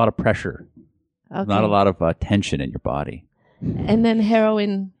not a lot of pressure. okay. Not a lot of tension in your body. And then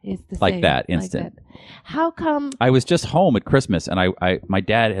heroin is the Like same. that, instant. that. How come? I was just home at Christmas, and my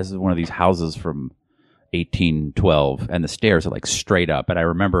dad has one of these houses from 1812, and the stairs are like straight up. And I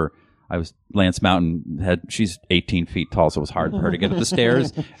remember Lance Mountain she's 18 feet tall, so it was hard for her to get up the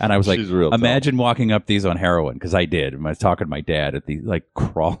stairs. And I was like, She's real tall. imagine walking up these on heroin, because I did. And I was talking to my dad at the like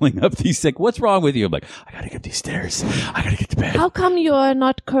crawling up these. Like, what's wrong with you? I'm like, I gotta get up these stairs. I gotta get to bed. How come you are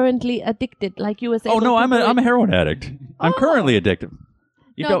not currently addicted? Like you was. Oh able no, to I'm do a it- heroin addict. I'm currently addicted.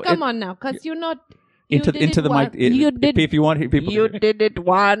 You No, know, come on now, because you're not. You into did into it the mic. You did. If you want people. You did it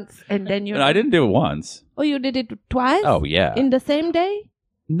once, and then you. And I didn't do it once. Oh, you did it twice. Oh yeah. In the same day.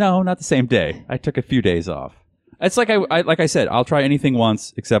 No, not the same day. I took a few days off. It's like like I said, I'll try anything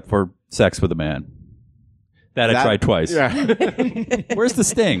once except for sex with a man. That I tried twice. Yeah. Where's the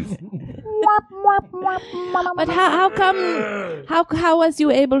sting? But how come? How was you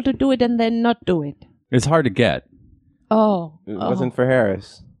able to do it and then not do it? It's hard to get. Oh, It wasn't for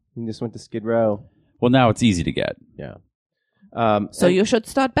Harris. He just went to Skid Row. Well, now it's easy to get. Yeah. So you should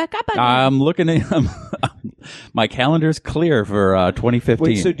start back up again. I'm looking at my calendar's clear for 2015.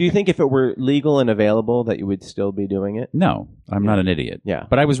 Wait, so do you think if it were legal and available that you would still be doing it? No, I'm not an idiot. Yeah.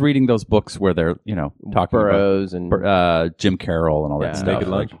 But I was reading those books where they're, talking Burroughs and about Jim Carroll and all that Yeah. stuff. Naked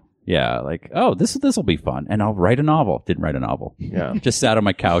Lunch. Like, oh, this will be fun. And I'll write a novel. Didn't write a novel. Yeah. Just sat on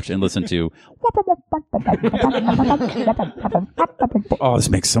my couch and listened to. Oh, this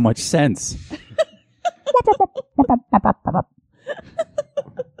makes so much sense.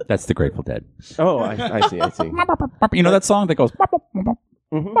 That's the Grateful Dead. Oh, I see. You know that song that goes.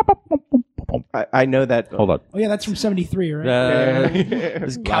 I know that. Hold on. Oh yeah, that's from '73, right?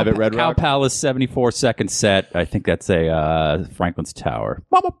 This Live at Red Cow Rock. Palace 74-second set. I think that's a Franklin's Tower.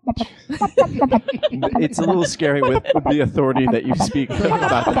 It's a little scary with the authority that you speak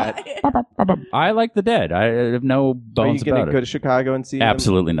about that. I like the Dead. I have no Are you bones going about to it. go to Chicago and see them?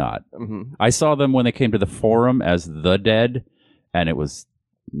 Absolutely not. Mhm. I saw them when they came to the Forum as the Dead, and it was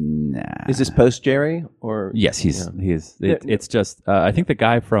nah. Is this post Jerry or? Yes, he is. Yeah. It's just. I think the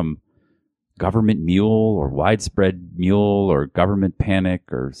guy from Government Mule or Widespread Mule or Government Panic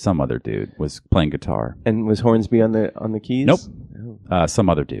or some other dude was playing guitar. And was Hornsby on the keys? Nope. Oh, Some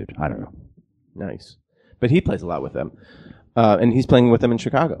other dude. I don't know. nice. But he plays a lot with them, and he's playing with them in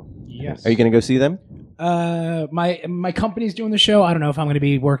Chicago. Yes. Are you going to go see them? My company's doing the show. I don't know if I'm going to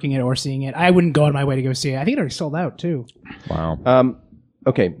be working it or seeing it. I wouldn't go out of my way to go see it. I think it already sold out too. Wow.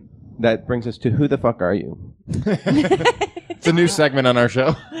 Okay, that brings us to Who the Fuck Are You? It's a new segment on our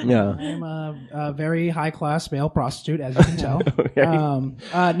show. Yeah. I'm a very high class male prostitute, as you can tell.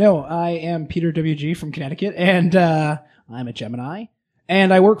 Okay. No, I am Peter WG from Connecticut, and I'm a Gemini.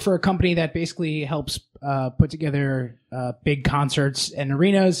 And I work for a company that basically helps put together big concerts and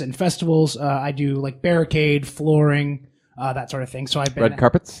arenas and festivals. I do like barricade, flooring, that sort of thing. So I've been Red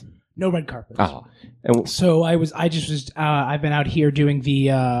carpets? no red carpets. Oh. And So I've been out here doing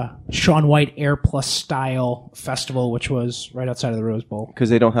the Shaun White Air Plus Style Festival, which was right outside of the Rose Bowl. because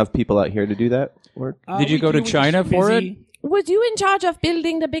they don't have people out here to do that work. Did you go to China for it? Was you in charge of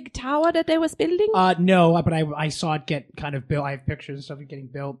building the big tower that they was building? No, but I saw it get kind of built. I have pictures and stuff of it getting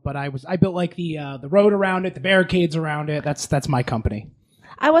built, but I built like the road around it, the barricades around it. That's my company.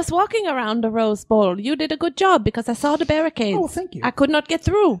 I was walking around the Rose Bowl. You did a good job because I saw the barricades. Oh, thank you. I could not get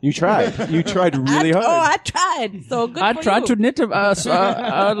through. You tried. You tried really hard. I tried. So good I for tried you. to knit a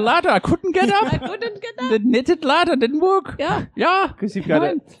ladder. I couldn't get up. I couldn't get The up. knitted ladder didn't work. Yeah. Yeah. Because you've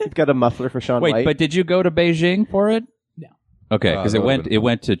got a muffler for Shaun Wait, White. but did you go to Beijing for it? No. Okay, because that would've it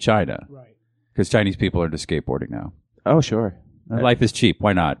went to China. Right. Because Chinese people are into skateboarding now. Oh, sure. Life is cheap.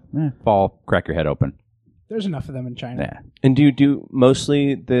 Why not? Fall, crack your head open. There's enough of them in China. Yeah. And do you do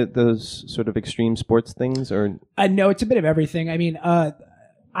mostly those sort of extreme sports things, or No, it's a bit of everything. I mean,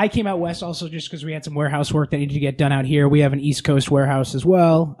 I came out west also just because we had some warehouse work that needed to get done out here. We have an East Coast warehouse as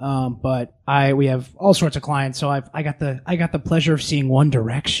well, but we have all sorts of clients. So I got the pleasure of seeing One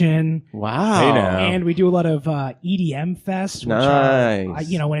Direction, wow? Hey now. and we do a lot of EDM fest. Which Nice.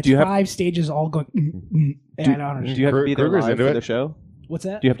 are, when it's Do you have- 5 stages all going. And I don't Do understand. you have to be there Kruger's live into for it. the show? What's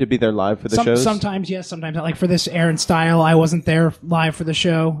that? Do you have to be there live for the shows? Sometimes yes, sometimes not. Like for this Aaron Style, I wasn't there live for the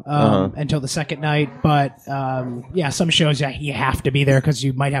show until the second night. But some shows you have to be there because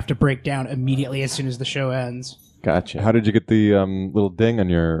you might have to break down immediately as soon as the show ends. Gotcha. How did you get the little ding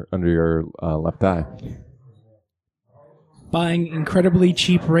on under your left eye? Buying incredibly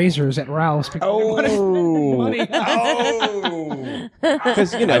cheap razors at Ralph's because I wanted money.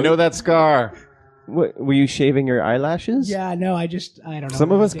 Because I know that scar. were you shaving your eyelashes? Yeah, no, I don't know.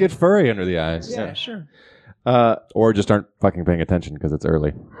 Some of us get furry under the eyes. Yeah, sure. Or just aren't fucking paying attention because it's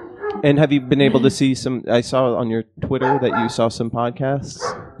early. And have you been able to see some? I saw on your Twitter that you saw some podcasts.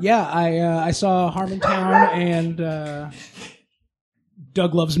 Yeah, I saw Harmontown and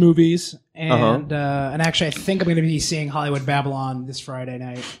Doug Loves Movies, and actually I think I'm going to be seeing Hollywood Babylon this Friday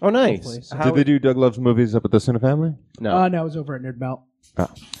night. Oh, nice. Hopefully. So- How, Did they do Doug Loves Movies up at the Cine Family? no. No, it was over at Nerd Melt.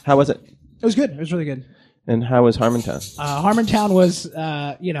 How was it? It was good. It was really good. And how was Harmontown? Harmontown was,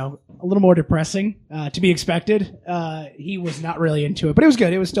 a little more depressing, to be expected. He was not really into it, but it was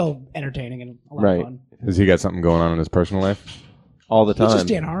good. It was still entertaining and a lot Right. of fun. Has he got something going on in his personal life? All the He's time. just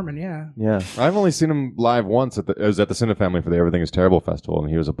Dan Harmon, yeah. Yeah. I've only seen him live once. It was at the Cine Family for the Everything Is Terrible Festival, and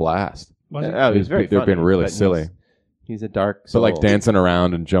he was a blast. Was it? Oh, he was very They were funny, being really but silly. He's a dark So soul. like dancing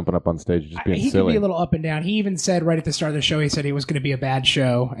around and jumping up on stage, just being He silly. could be a little up and down. He even said right at the start of the show, he said it was going to be a bad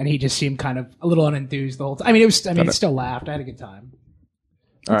show, and he just seemed kind of a little unenthused the whole time. I mean, it still laughed. I had a good time.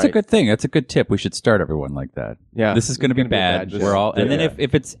 That's a good thing. That's a good tip. We should start everyone like that. Yeah. This is going to be bad. We're all, and then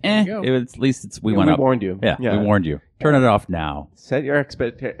if it's at least we went up. We warned you. Yeah, we warned you. Turn it off now. Set your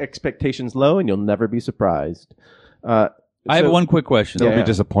expectations low, and you'll never be surprised. I have one quick question. They'll be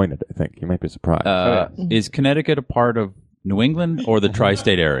disappointed, I think. You might be surprised. Is Connecticut a part of New England or the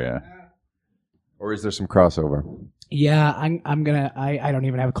tri-state area? Or is there some crossover? Yeah, I'm gonna. I don't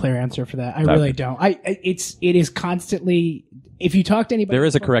even have a clear answer for that. I really don't. It is constantly. If you talk to anybody, There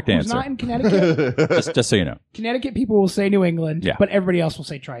is a correct who's answer. not in Connecticut. just so you know. Connecticut people will say New England, Yeah. but everybody else will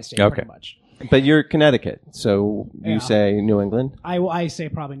say tri-state. Okay. Pretty much. But you're Connecticut, so you Yeah. say New England? I say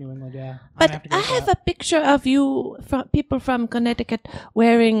probably New England. Yeah. But I have a picture of you, from people from Connecticut,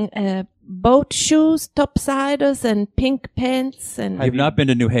 wearing boat shoes, topsiders, and pink pants. And You've not been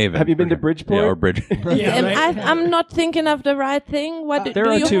to New Haven. Have you been to Bridgeport? Yeah, or Bridge. I'm not thinking of the right thing. What there do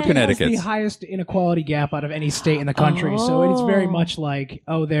are you two have? It's Connecticut's. the highest inequality gap out of any state in the country. So it's very much like,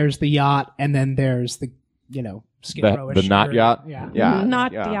 there's the yacht, and then there's the, Skid Row-ish The not or- yacht? Yeah. Yeah.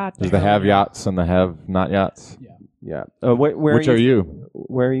 Not yeah. yacht. There's the have yachts and the have not yachts. Yeah. Where Which are you?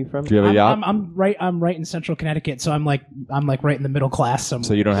 Where are you from? Do you have a yacht? I'm right in central Connecticut, so I'm like right in the middle class somewhere.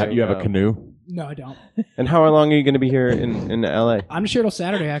 So you don't have you have a canoe? No, I don't. And how long are you going to be here in LA? I'm just here till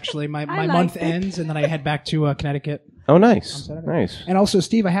Saturday. Actually, my like month it. ends, and then I head back to Connecticut. Oh, nice. Saturday. Nice. And also,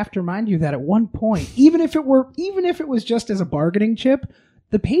 Steve, I have to remind you that at one point, even if it was just as a bargaining chip,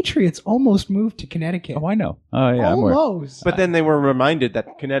 the Patriots almost moved to Connecticut. Oh, I know. Oh, yeah. I'm aware. Almost. But then they were reminded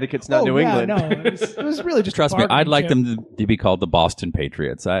that Connecticut's not New yeah, England. No, it was really just. Trust a me, bargaining I'd like chip. them to be called the Boston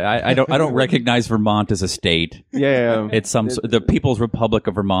Patriots. I don't recognize Vermont as a state. Yeah. It's the People's Republic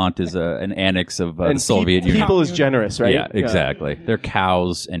of Vermont is an annex of the Soviet Union. People is generous, right? Yeah, exactly. They're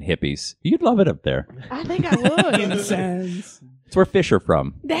cows and hippies. You'd love it up there. I think I would. Incense. It's where fish are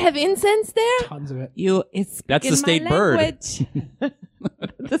from. They have incense there. Tons of it. It's That's the in state my bird. language.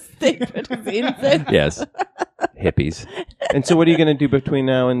 The state bird is incense. Yes, hippies. And so, what are you going to do between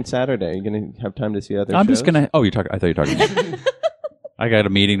now and Saturday? Are you going to have time to see other I'm shows? just gonna. Oh, I thought you were talking. I got a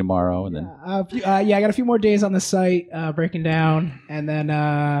meeting tomorrow, and then I got a few more days on the site breaking down, and then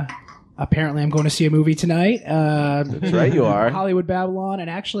apparently I'm going to see a movie tonight. That's right, you are. Hollywood Babylon, and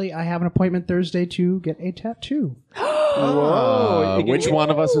actually I have an appointment Thursday to get a tattoo. Whoa. Which one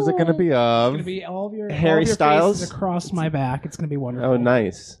of us is it going to be It's of? going to be all of your Harry faces Styles? across my back. It's going to be wonderful. Oh,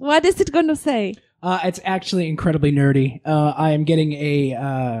 nice. What is it going to say? It's actually incredibly nerdy. I am getting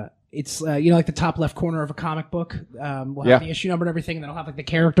a. It's like the top left corner of a comic book. We'll have Yeah. the issue number and everything, and then I'll have like the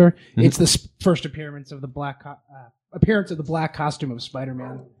character. It's the first appearance of the black costume of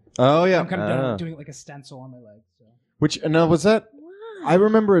Spider-Man. Oh, yeah. I'm kind of doing it like a stencil on my leg. So. Which, now, was that? I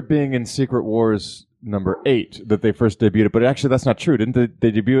remember it being in Secret Wars #8 that they first debuted it, but actually that's not true. Didn't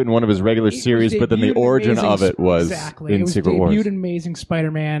they debut it in one of his regular series, but then the debuted in origin Amazing of it was exactly. in It was Secret debuted Wars? in Amazing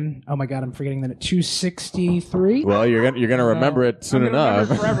Spider-Man. Oh my god, I'm forgetting that at 263. Well, you're gonna remember it soon I'm gonna enough.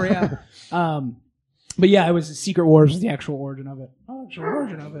 remember it forever, yeah. But yeah, it was Secret Wars was the actual origin of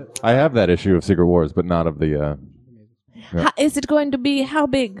it. I have that issue of Secret Wars, but not of the. Is it going to be how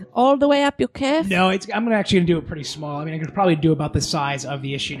big? All the way up your calf? No, I'm actually gonna do it pretty small. I mean, I could probably do about the size of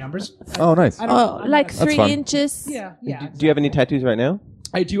the issue numbers. Oh, nice. Oh, like That's 3 fun. inches? Yeah. Do you have any tattoos right now?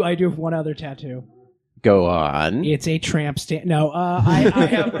 I do have one other tattoo. Go on. It's a tramp stamp. No, I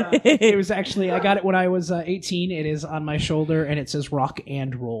have. It was actually I got it when I was 18. It is on my shoulder and it says "rock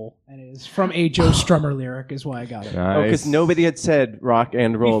and roll," and it is from a Joe Strummer lyric. Is why I got it. Oh, because nobody had said rock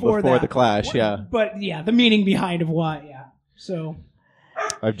and roll before that. the Clash. Yeah. But yeah, the meaning behind of why. Yeah. So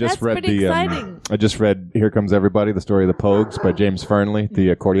I've just That's read pretty the. exciting. I just read "Here Comes Everybody," the story of the Pogues by James Fernley, the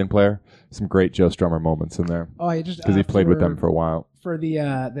accordion player. Some great Joe Strummer moments in there I just because he played with them for a while. For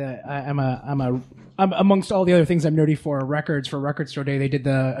I'm amongst all the other things I'm nerdy for records for Record Store Day. They did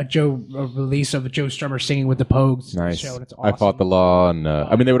a release of Joe Strummer singing with the Pogues. Nice. Show, and it's awesome. I Fought the Law, and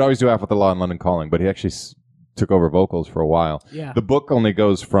I mean they would always do "I Fought the Law" in London Calling, but he actually took over vocals for a while. Yeah. The book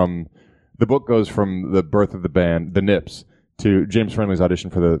goes from the birth of the band, the Nips, to James Fernley's audition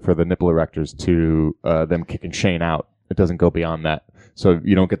for the Nipple Erectors to them kicking Shane out. It doesn't go beyond that. So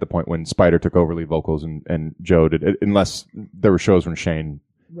you don't get the point when Spider took over lead vocals and Joe did, unless there were shows when Shane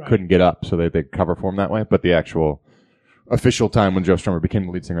couldn't get up, so they cover for him that way. But the actual official time when Joe Strummer became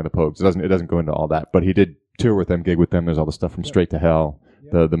the lead singer of the Pogues, it doesn't go into all that. But he did tour with them, gig with them. There's all the stuff from Straight to Hell,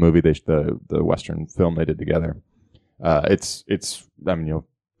 the movie the Western film they did together. It's I mean you'll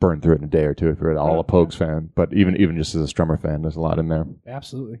burn through it in a day or two if you're at all a Pogues fan. But even just as a Strummer fan, there's a lot in there.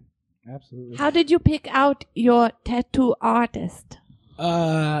 Absolutely. Absolutely. How did you pick out your tattoo artist?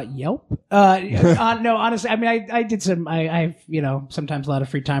 Yelp. No, honestly, I mean, I did some. I've sometimes a lot of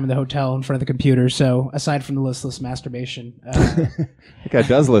free time in the hotel in front of the computer. So aside from the listless masturbation, That guy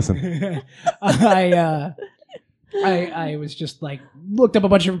does listen. I was just like looked up a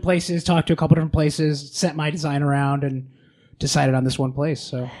bunch of different places, talked to a couple different places, sent my design around, and decided on this one place.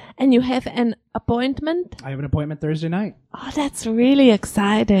 So And you have an appointment? I have an appointment Thursday night. Oh, that's really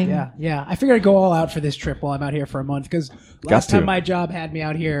exciting. Yeah. I figured I'd go all out for this trip while I'm out here for a month because last time my job had me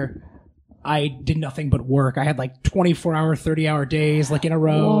out here, I did nothing but work. I had like 24-hour, 30-hour days like in a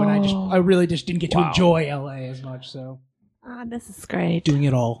row, and I really just didn't get to enjoy LA as much. So this is great. doing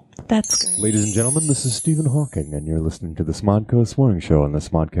it all. That's great. Ladies and gentlemen, this is Stephen Hawking, and you're listening to the SModCo Morning Show on the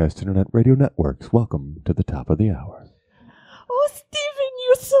Smodcast Internet Radio Networks. Welcome to the top of the hour. Oh, Stephen,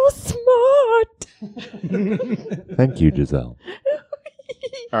 you're so smart. Thank you, Giselle.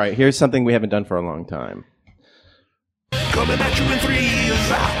 All right, here's something we haven't done for a long time. Coming at you in threes,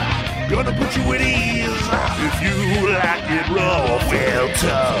 gonna put you at ease. If you like it rough, well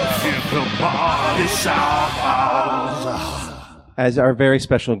tough, you can party softballs. As our very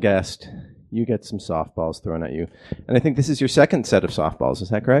special guest, you get some softballs thrown at you. And I think this is your second set of softballs, is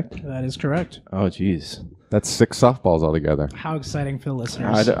that correct? That is correct. Oh, geez. That's 6 softballs altogether. How exciting for the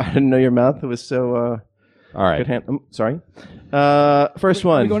listeners. I didn't know your mouth was so... All right. Good hand. Sorry. First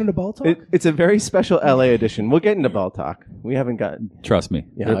one. Are we going into ball talk? It's a very special LA edition. We'll get into ball talk. We haven't gotten... Trust me.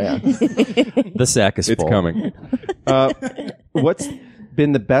 Yeah. The sack is It's full. coming. What's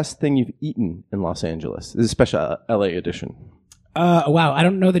been the best thing you've eaten in Los Angeles? This is a special LA edition. Wow, I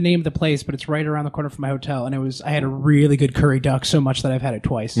don't know the name of the place, but it's right around the corner from my hotel, and I had a really good curry duck, so much that I've had it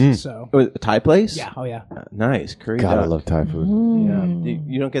twice. So Oh, a Thai place? yeah, oh yeah. Nice. Curry God, I duck. love Thai food. Yeah.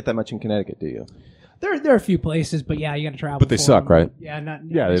 You don't get that much in Connecticut, do you? There are a few places, but yeah, you got to travel. But they for suck, them. right? Yeah, not.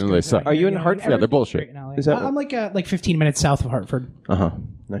 Yeah, as they good as suck. Are you in know, Hartford? Yeah, they're everything's bullshit. great in LA. Is that- I'm like 15 minutes south of Hartford. Uh-huh.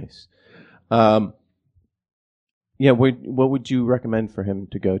 Nice. Yeah, what would you recommend for him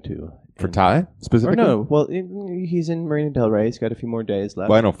to go to? For Thai, Or specifically? no, well, he's in Marina Del Rey. He's got a few more days left.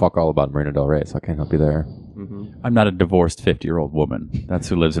 Well, I know fuck all about Marina Del Rey, so I can't help you there. I'm not a divorced 50-year-old woman. That's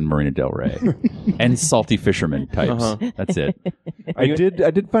who lives in Marina Del Rey. And salty fisherman types. That's it. I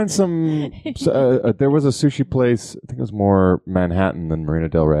did find some. There was a sushi place. I think it was more Manhattan than Marina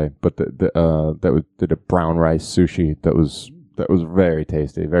Del Rey, but did a brown rice sushi that was very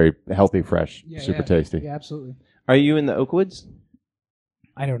tasty, very healthy, fresh, super tasty. Yeah, absolutely. Are you in the Oakwoods?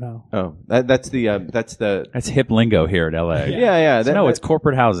 I don't know. Oh, that's the That's hip lingo here in LA. yeah. No, it's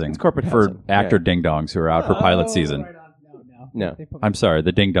corporate housing. It's corporate for housing, actor yeah. ding-dongs who are out for pilot season. Right on. No. They put- I'm sorry,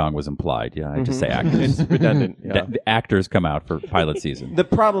 the ding-dong was implied. Yeah, I just say actors. It's redundant. Yeah. The actors come out for pilot season. The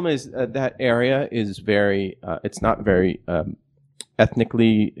problem is that area is very. It's not very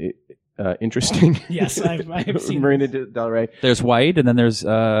ethnically interesting. Yes, I've seen Marina Del Rey There's white, and then there's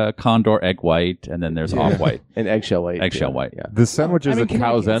condor egg white, and then there's off-white. and eggshell white. Eggshell yeah. white. Yeah. The sandwiches I mean, at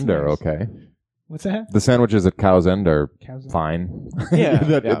Cow's Connecticut's End are nice. okay. What's that? The sandwiches at Cow's End are Cow's End. fine. Yeah,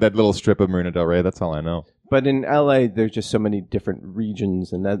 that, yeah. that little strip of Marina Del Rey. That's all I know. But in LA, there's just so many different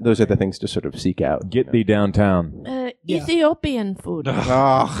regions, and those are the things to sort of seek out. Get thee downtown. Ethiopian food.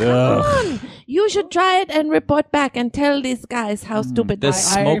 Oh, Come on. You should try it and report back and tell these guys how stupid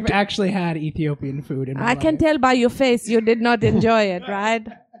This I am. I've smoked- actually had Ethiopian food in my I can life. tell by your face you did not enjoy it, right?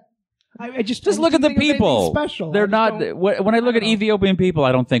 I just Look at the didn't think it was anything people. Special. They're I just not. don't- When I look at I don't know. Ethiopian people,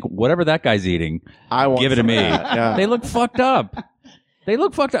 I don't think whatever that guy's eating. I want Give it to some me. of that, yeah. They look fucked up. They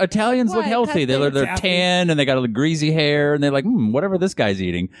look fucked up. Italians look Why? healthy. 'Cause They're tan and they got a greasy hair and they're like, whatever this guy's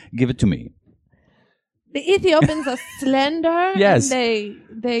eating, give it to me. The Ethiopians are slender. Yes. And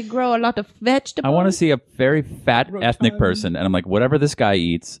they grow a lot of vegetables. I want to see a very fat ethnic Rotund. person, and I'm like, whatever this guy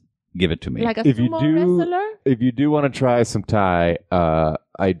eats, give it to me. like a If you sumo do- wrestler. If you do want to try some Thai,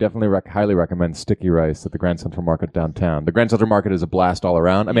 I definitely highly recommend sticky rice at the Grand Central Market downtown. The Grand Central Market is a blast all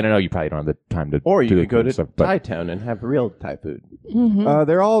around. I mean, I know you probably don't have the time to Or you do could go to stuff, but Thai Town and have real Thai food.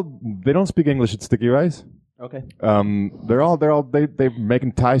 they don't speak English at sticky rice. Okay. They're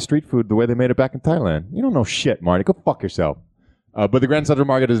making Thai street food the way they made it back in Thailand. You don't know shit, Marty. Go fuck yourself. But the Grand Central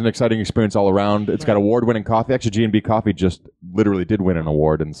Market is an exciting experience all around. It's got award-winning coffee. Actually, G&B Coffee just literally did win an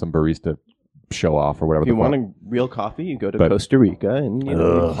award in some barista show off or whatever. If you the fuck. want a real coffee, you go to But- Costa Rica and you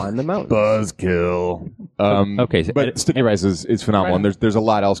climb the mountains. Buzzkill. Okay, so- but sticky rice is phenomenal. And there's a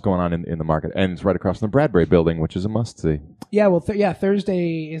lot else going on in the market, and it's right across from the Bradbury Building, which is a must see. Yeah, well,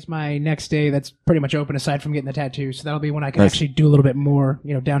 Thursday is my next day. That's pretty much open aside from getting the tattoo. So that'll be when I can Nice. actually do a little bit more,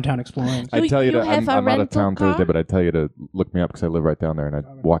 downtown exploring. I'd tell you you to. have I'm a out of town rental car? Thursday, but I'd tell you to look me up because I live right down there, and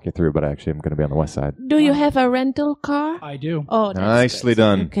I'd walk you through. But I actually am going to be on the west side. Do you have a rental car? I do. Oh, that's Nicely good. So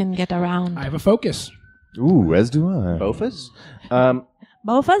done. you can get around. I have a Focus. Ooh, as do I. Bofas?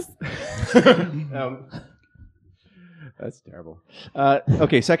 Both of us? That's terrible.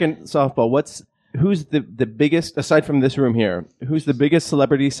 Okay, second softball. Who's the biggest, aside from this room here, who's the biggest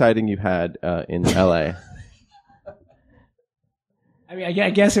celebrity sighting you've had in LA? I mean, I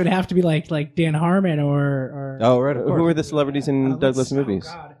guess it would have to be like Dan Harmon or Oh, right. Of Who course. were the celebrities in Douglas movies?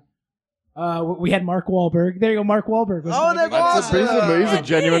 We had Mark Wahlberg. There you go, Mark Wahlberg. Was my biggest- He's a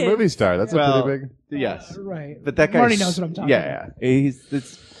genuine movie star. That's Well, a pretty big. Yes. Right. But that guy Marty knows what I'm talking about. Yeah.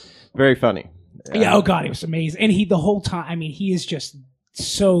 It's very funny. Yeah. Oh God, he was amazing, and he the whole time. I mean, he is just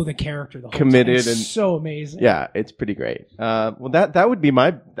so the character. The whole Committed time. and- so amazing. Yeah, it's pretty great. Well, that would be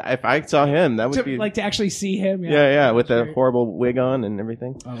my, if I saw him, that would be, To actually see him. yeah, with the Great. horrible wig on and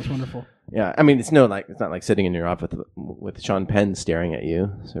everything. Oh, it's wonderful. Yeah, I mean, it's not like sitting in your office with Sean Penn staring at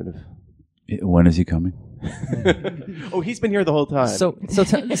you, sort of. When is he coming? Oh, he's been here the whole time. So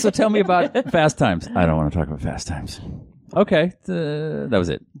tell me about Fast Times. I don't want to talk about Fast Times. Okay, that was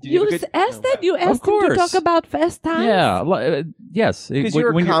it. You asked that? You asked him to course. talk about Fast Times? Yeah, yes. because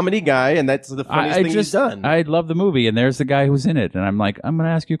you're a comedy guy, and that's the funniest thing he's done. I love the movie, and there's the guy who's in it, and I'm like, I'm going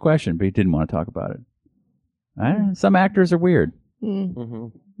to ask you a question, but he didn't want to talk about it. Some actors are weird,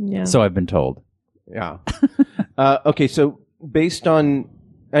 Mhm. Yeah. so I've been told. Yeah. Okay, so based on,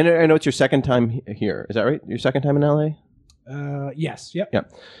 I know it's your second time here. Is that right? Your second time in LA? Yes. Yep. Yeah.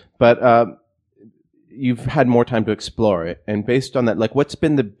 But you've had more time to explore it, and based on that, like, what's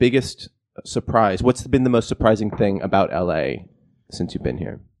been the biggest surprise? What's been the most surprising thing about LA since you've been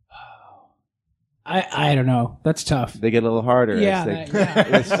here? I don't know. That's tough. They get a little harder. Yeah, as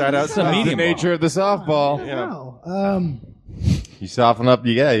that- they start out. It's a medium the nature of the softball. No. You soften up.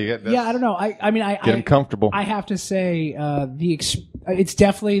 You get. Yeah, I don't know. I mean, Get him comfortable. I have to say, it's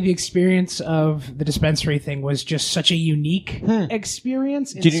definitely the experience of the dispensary thing was just such a unique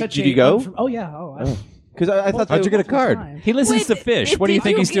experience. Did you go? Oh yeah. Oh. Because I thought How'd you get a card? He listens to Wait, Fish. What do you did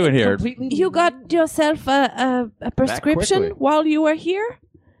think you he's doing here? You got yourself a prescription quickly. while you were here?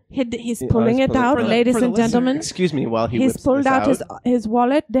 He's pulling I it was pulling out, it. ladies For the and gentlemen. Excuse me, while he He's whips pulled this out his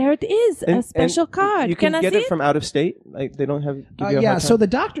wallet. There it is, a special card. You can I get see it from out of state. Like they don't have. give you a Yeah, hard so time? the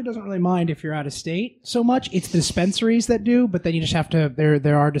doctor doesn't really mind if you're out of state so much. It's the dispensaries that do, but then you just have to.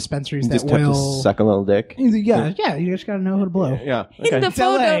 There are dispensaries you that just have to will. suck a little dick. Yeah. You just gotta know who to blow. Yeah. In Okay. the It's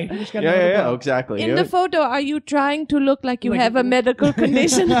LA. photo, You just gotta know who to Yeah. blow. Exactly. in Yeah. the photo, are you trying to look like you Like- have a medical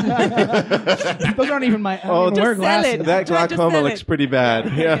condition? Those aren't even my. Oh, I don't even wear just sell glasses. it. that Try to glaucoma sell looks it. pretty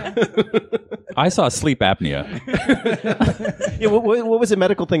bad. Yeah. I saw sleep apnea. Yeah. What was the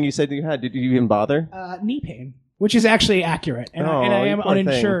medical thing you said you had? Did you even bother? Knee pain, which is actually accurate, and Oh, I you am poor thing.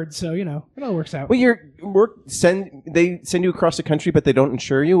 uninsured, so it all works out. Well, they send you across the country, but they don't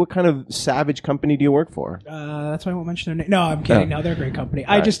insure you. What kind of savage company do you work for? That's why I won't mention their name. No, I'm kidding. Oh. No, they're a great company.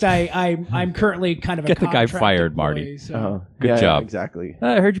 I'm currently kind of Get a the guy contract fired, employee, Marty. So. Good Yeah, job. exactly.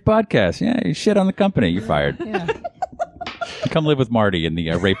 I heard your podcast. Yeah, you shit on the company. You're fired. Yeah. Come live with Marty in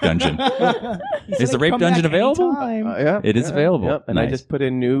the rape dungeon. Is the rape Come dungeon back available? anytime. Yeah, It is available. Yep. And I Nice. just put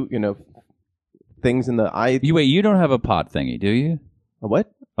in new, things in the eye. You don't have a pot thingy, do you? A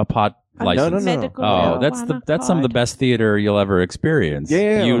what? A pot license? no. Medical Oh, marijuana that's some of the card. best theater you'll ever experience.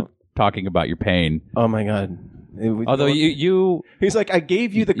 Yeah. You talking about your pain. Oh my god. Although you he's like, I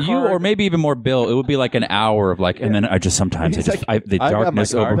gave you the card. you or maybe even more, Bill. It would be like an hour of like, and then I just sometimes He's the I got my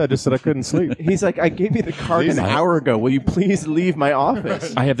darkness card. over. I just said I couldn't sleep. He's like, I gave you the card an hour ago. Will you please leave my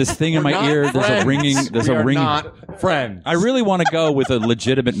office? I have this thing in my ear. There's a ringing. There's a ringing. Not friends. I really want to go with a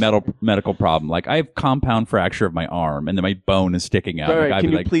legitimate medical problem. Like I have compound fracture of my arm, and then my bone is sticking out. All Like, right, I'd can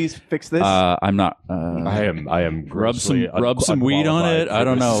be you like, please fix this? I'm not. I am. Rub some grossly weed on unqualified it. for I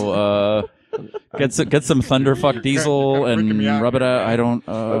don't this. know. Get some Thunderfuck Diesel and rub it out. I don't.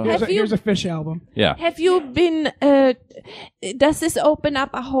 Here's a Fish album. Yeah. Have you been? Does this open up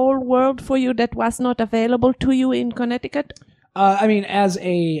a whole world for you that was not available to you in Connecticut? I mean, as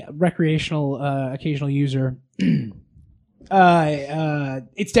a recreational, occasional user,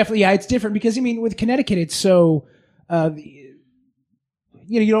 it's definitely it's different because with Connecticut, it's so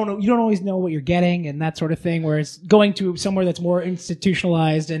you don't always know what you're getting and that sort of thing. Whereas going to somewhere that's more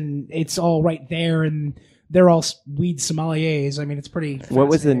institutionalized and it's all right there and they're all weed sommeliers. I mean, it's pretty. What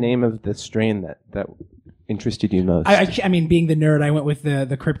was the fascinating. name of the strain that interested you most? I mean, being the nerd, I went with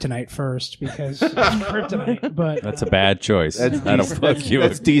the kryptonite first because kryptonite. But That's a bad choice. That'll fuck you.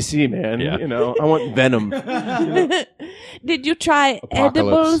 That's DC, man. Yeah. You know, I want Venom. Did you try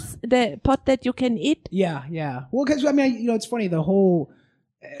edibles, the pot that you can eat? yeah. Well, because I mean, it's funny. The whole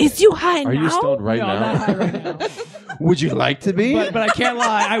Is you high Are now? you stoned right no, now? not high right now. Would you like to be? But I can't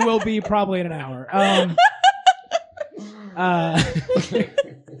lie. I will be probably in an hour.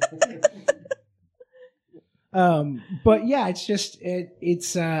 But yeah, it's just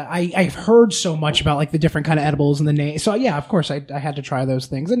I've heard so much about like the different kind of edibles and the name. So yeah, of course I had to try those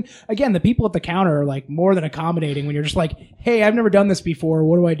things. And again, the people at the counter are like more than accommodating when you're just like, hey, I've never done this before.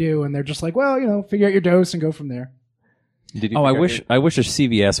 What do I do? And they're just like, well, figure out your dose and go from there. Did you Oh, I figure wish a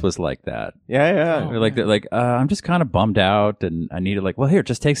CVS was like that. Yeah. They're like I'm just kind of bummed out, and I need to like, well, here,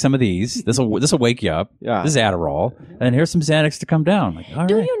 just take some of these. This will wake you up. Yeah. This is Adderall, and here's some Xanax to come down. Like, all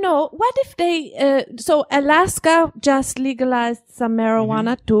Do right. you know what if they? So Alaska just legalized some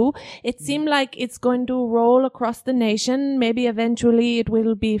marijuana too. It seemed like it's going to roll across the nation. Maybe eventually it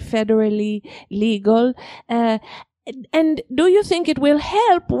will be federally legal. And do you think it will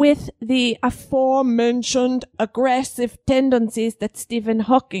help with the aforementioned aggressive tendencies that Stephen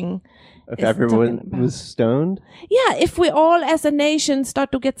Hawking If is everyone talking about? was stoned? Yeah, if we all as a nation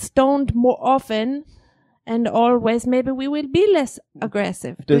start to get stoned more often and always, maybe we will be less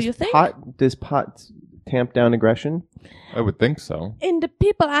aggressive. Do you think? Does pot tamp down aggression? I would think so. In the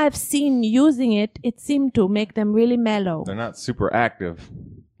people I've seen using it, it seemed to make them really mellow. They're not super active.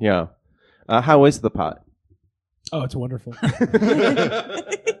 Yeah. How is the pot? Oh, it's wonderful.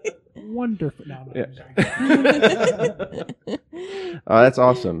 Wonderful. No, Yeah. I'm sorry. Oh, that's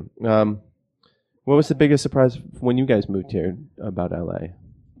awesome. What was the biggest surprise when you guys moved here about LA?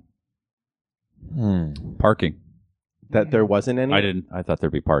 Parking. That there wasn't any? I thought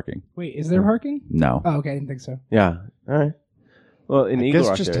there'd be parking. Wait, is there parking? No. Oh, okay, I didn't think so. Yeah. All right. Well, in I Eagle guess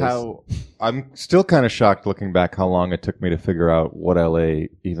Rock just there is. how I'm still kind of shocked looking back how long it took me to figure out what LA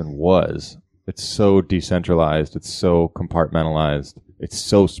even was. It's so decentralized. It's so compartmentalized. It's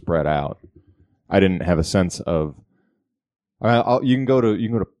so spread out. I didn't have a sense of. You can go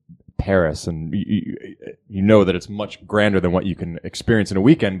to Paris and you know that it's much grander than what you can experience in a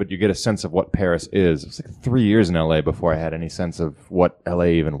weekend, but you get a sense of what Paris is. It was like 3 years in LA before I had any sense of what LA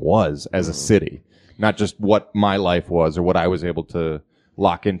even was as a city. Not just what my life was or what I was able to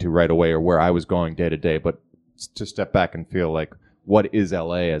lock into right away or where I was going day to day, but to step back and feel like, what is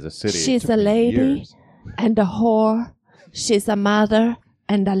LA as a city? It She's took a me lady years. and a whore. She's a mother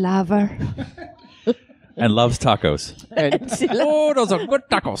and a lover. And loves tacos. She loves, Oh, those are good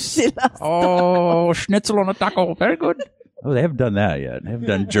tacos. she loves Oh, schnitzel on a taco. Very good. Oh, they haven't done that yet. They haven't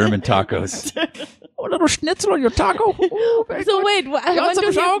done German tacos. Oh, a little schnitzel on your taco. Oh, very So good. wait, I Got want some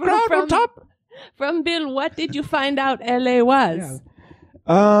to hear sauerkraut on top. from Bill. What did you find out LA was?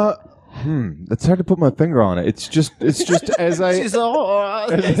 It's hard to put my finger on it. It's just as I. She's a whore.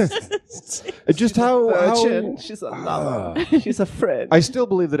 Just how She's a lover. She's a friend. I still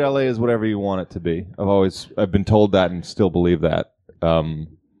believe that LA is whatever you want it to be. I've been told that and still believe that. And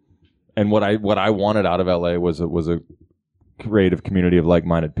what I wanted out of LA was a creative community of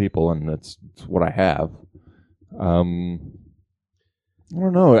like-minded people, and it's what I have. I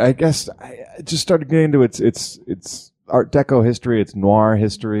don't know. I guess I just started getting into its Art Deco history, it's noir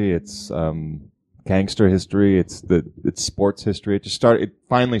history, it's gangster history, it's sports history. It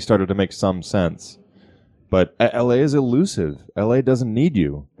finally started to make some sense. But LA is elusive. LA doesn't need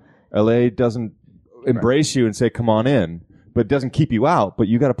you. LA doesn't embrace you and say, come on in. But it doesn't keep you out, but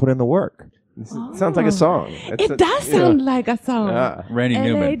you got to put in the work. It sounds like a song. It does sound like a song. Yeah. Randy LA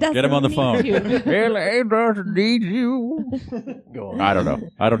Newman. Get him on the doesn't phone. need you. LA doesn't need you. Go on. I don't know.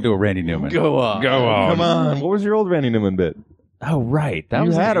 I don't do a Randy Newman. Go on. Go on. Come on. What was your old Randy Newman bit? Oh, right. That You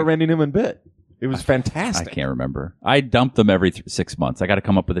was had a Randy Newman bit. It was I fantastic. can't remember. I dump them every 6 months. I got to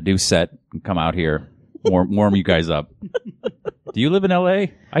come up with a new set and come out here, warm you guys up. Do you live in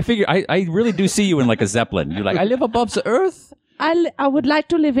L.A.? I figure I really do see you in like a Zeppelin. You're like, I live above the earth. I would like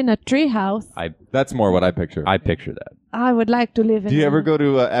to live in a tree house. That's more what I picture. I picture that. I would like to live in. Do you ever go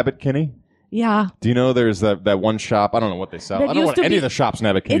to Abbot Kinney? Yeah. Do you know there's that one shop? I don't know what they sell. That I don't know used what to any be- of the shops in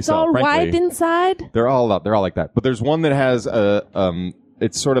Abbot Kinney It's sell. all frankly. white inside. They're all like that. But there's one that has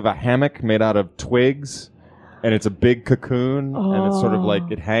it's sort of a hammock made out of twigs, and it's a big cocoon, and it's sort of like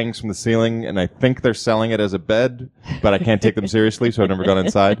it hangs from the ceiling. And I think they're selling it as a bed, but I can't take them seriously, so I've never gone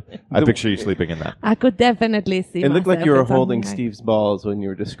inside. I picture you sleeping in that. I could definitely see. It looked like you myself were in something holding like- Steve's balls when you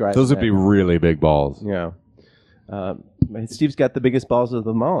were describing Those would that. be really big balls. Yeah. Steve's got the biggest balls of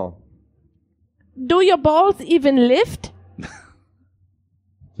them all. Do your balls even lift?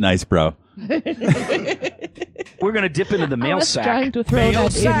 Nice, bro. We're going to dip into the mail was sack. trying to throw Mail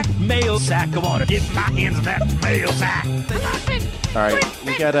that sack, in. mail sack. Come on, get my hands on that mail sack. All right,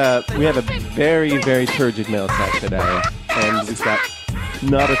 we have a very, very turgid mail sack today, and we've got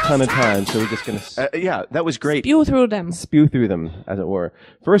not a ton of time, so we're just gonna Yeah, that was great. You through them. spew through them, as it were.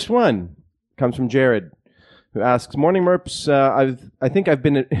 First one comes from Jared, who asks, "Morning, Merps. I think I've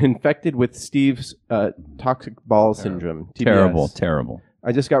been infected with Steve's toxic ball syndrome. TBS. Terrible, terrible.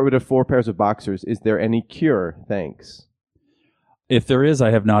 I just got rid of 4 pairs of boxers. Is there any cure? Thanks." If there is,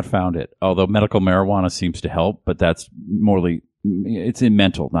 I have not found it. Although medical marijuana seems to help, but that's it's in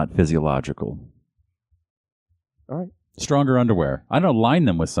mental, not physiological. All right. Stronger underwear. I don't line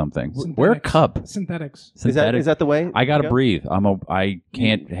them with something. Wear a cup. Synthetics. Synthetic. Is that the way? I gotta go? breathe. I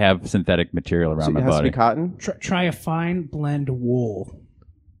can't have synthetic material around So my it has body. to be cotton. Try a fine blend wool.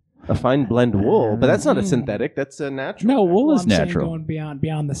 A fine blend wool, but that's not a synthetic. That's a natural. No, wool Well, is I'm saying natural. going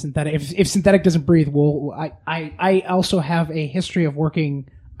beyond the synthetic. If synthetic doesn't breathe wool, I also have a history of working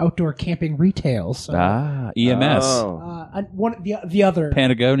outdoor camping retail. So EMS, Oh. the other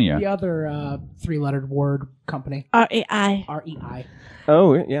Patagonia. 3-lettered word company REI. REI.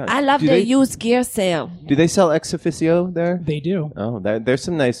 Oh, yeah. I love do their they, used gear sale. Do they sell ex officio there? They do. Oh, there's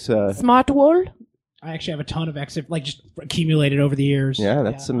some nice. Smart wool. I actually have a ton of just accumulated over the years. Yeah,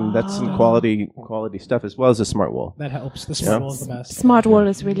 that's some quality stuff, as well as the smart wool. That helps. The smart wool is the best. Smart wool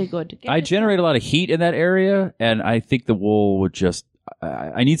is really good. I generate a lot of heat in that area, and I think the wool would just.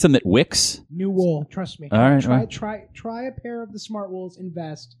 I need some that wicks. New wool, trust me. All right, Try a pair of the smart wools.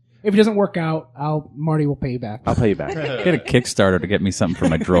 Invest. If it doesn't work out, Marty will pay you back. I'll pay you back. Get a Kickstarter to get me something for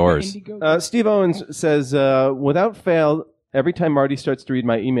my drawers. Steve Owens says, without fail, every time Marty starts to read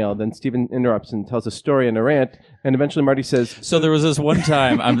my email, then Steven interrupts and tells a story and a rant, and eventually Marty says, So there was this one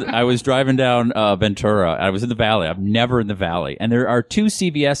time I was driving down Ventura. I was in the valley. I'm never in the valley, and there are 2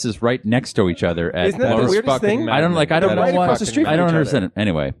 CVS's right next to each other. Isn't that the weirdest thing? I don't know right across the street I from don't each understand it.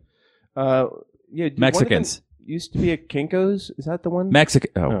 Anyway, yeah, Mexicans. one of them used to be a Kinko's. Is that the one?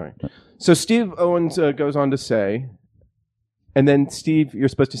 Mexican. Oh, All right. So Steve Owens goes on to say, and then Steve, you're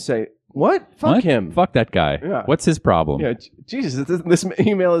supposed to say, what? Fuck what? him. Fuck that guy. Yeah. What's his problem? Yeah, Jesus, this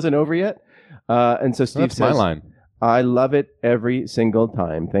email isn't over yet. And so Steve That's says, my line. I love it every single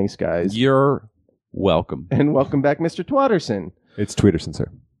time. Thanks, guys. You're welcome. And welcome back, Mr. Twatterson. It's Tweederson, sir.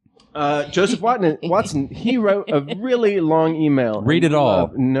 Joseph Watson, he wrote a really long email. Read it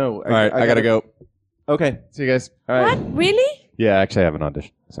all. No. All right, I gotta go. Okay. See you guys. All right. What? Really? Yeah, actually, I have an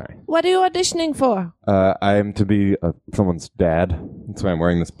audition. Sorry. What are you auditioning for? I am to be someone's dad. That's why I'm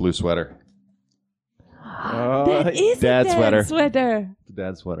wearing this blue sweater. That is dad a sweater. sweater. The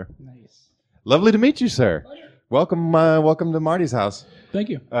dad sweater. Nice. Lovely to meet you, sir. Welcome to Marty's house. Thank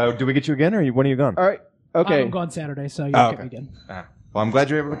you. Do we get you again, or when are you gone? All right. Okay. I'm gone Saturday, so you Oh, get me okay. again. Well, I'm glad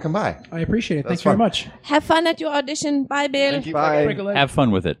you're able to come by. I appreciate it. Thanks fun. very much. Have fun at your audition. Bye, Bill. Bye. Have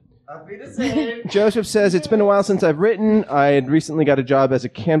fun with it. Joseph says, it's been a while since I've written. I had recently got a job as a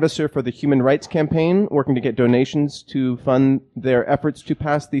canvasser for the Human Rights Campaign, working to get donations to fund their efforts to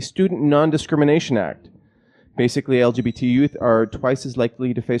pass the Student Non-Discrimination Act. Basically, LGBT youth are twice as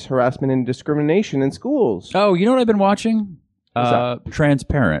likely to face harassment and discrimination in schools. Oh, you know what I've been watching?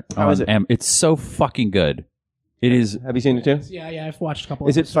 Transparent. How is it? It's so fucking good. It is. Have you seen it too? Yeah, I've watched a couple.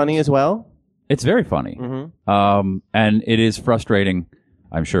 Is it funny as well? It's very funny. Mm-hmm. And it is frustrating.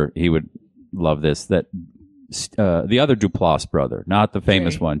 I'm sure he would love this. That the other Duplass brother, not the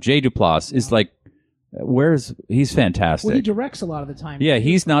famous one, Jay Duplass, is like, he's fantastic. Well, he directs a lot of the time. Yeah,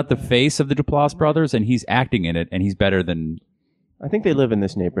 he's not the face of the Duplass brothers, and he's acting in it, and he's better than. I think they live in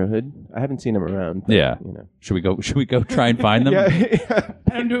this neighborhood. I haven't seen them around. But, Yeah. You know. Should we go try and find them? Yeah.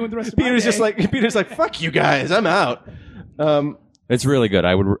 I'm doing with the rest of my Peter's like, fuck you guys, I'm out. It's really good.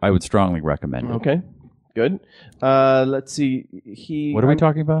 I would strongly recommend it. Okay. Good. Let's see. What are we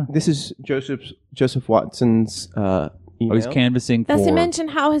talking about? This is Joseph Watson's email. Oh, he's canvassing Does for. he mention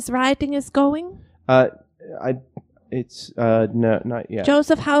how his writing is going? It's no, not yet.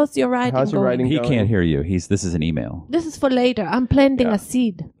 Joseph, how's your writing How's your going? writing He going? can't hear you. This is an email. This is for later. I'm planting a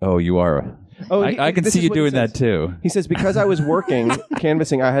seed. Oh, you are. I can this see is you what he doing says. that too. He says, because I was working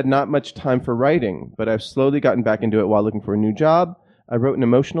canvassing, I had not much time for writing, but I've slowly gotten back into it while looking for a new job. I wrote an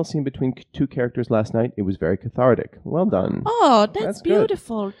emotional scene between 2 characters last night. It was very cathartic. Well done. Oh, that's That's good.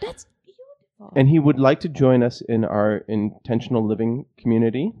 beautiful. That's beautiful. And he would like to join us in our intentional living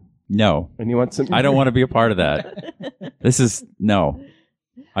community. No, And he wants some. I don't want to be a part of that. No.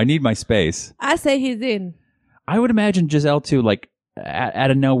 I need my space. I say he's in. I would imagine Giselle too. Like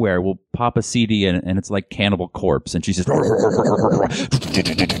out of nowhere will pop a CD in, and it's like Cannibal Corpse, and she's just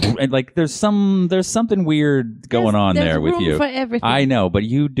and like there's something weird going on There's there with room you. for everything. I know, but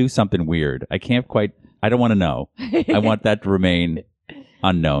you do something weird. I don't want to know. I want that to remain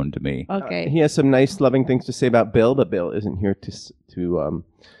unknown to me. Okay. He has some nice, loving things to say about Bill, but Bill isn't here to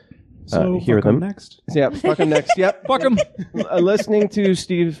So hear fuck 'em them next. Yeah, fuck him next. Yep. Fuck him. Listening to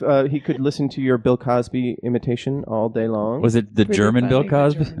Steve, he could listen to your Bill Cosby imitation all day long. Was it the Pretty German Bill funny.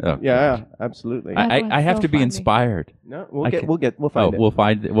 Cosby? Oh. Yeah, absolutely. That was I have so to be funny. inspired. No, I can- we'll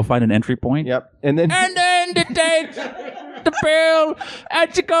find it. We'll find an entry point. Yep. And then then they take the pill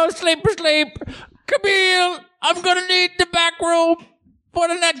and you go sleep. Camille, I'm gonna need the back room for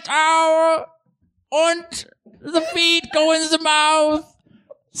the next hour. And the feet go in the mouth.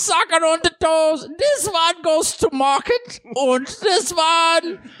 Sucking on the toes. This one goes to market. And this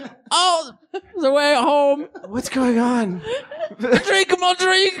one, the way home. what's going on? Drink more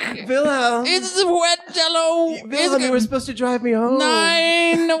drink. Wilhelm, It's wet jello. Wilhelm, you were supposed to drive me home.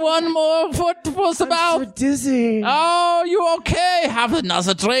 9. One more foot for the I'm mouth. so dizzy. Oh, you okay? Have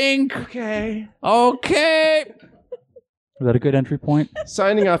another drink. Okay. Okay. Is that a good entry point?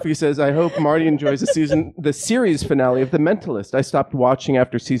 Signing off, he says, I hope Marty enjoys the series finale of The Mentalist. I stopped watching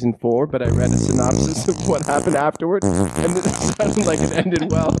after season 4, but I read a synopsis of what happened afterwards, and it sounded like it ended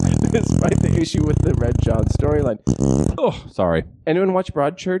well, despite the issue with the Red John storyline. Oh, sorry. Anyone watch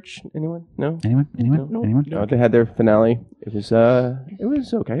Broadchurch? Anyone? No? Anyone? No, they had their finale. It was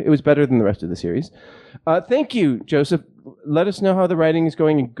okay. It was better than the rest of the series. Thank you, Joseph. Let us know how the writing is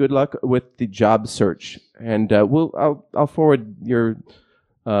going, and good luck with the job search. And I'll forward your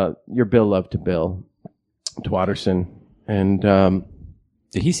Bill love to Bill Twatterson. And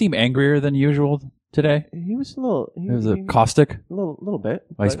Did he seem angrier than usual today? he was a little. It was a caustic. a little bit.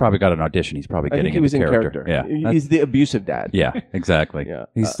 Well, he's but probably got an audition. He's probably I getting think he was in character. character. Yeah, He's the abusive dad. yeah, exactly. Yeah.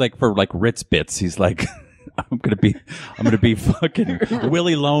 He's like for like Ritz bits. He's like, I'm gonna be fucking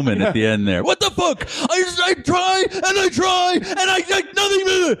Willie Loman at the end there. What the fuck? I try and I try and I like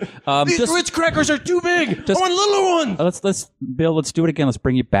nothing. These Ritz crackers are too big. I want little ones. Let's do it again. Let's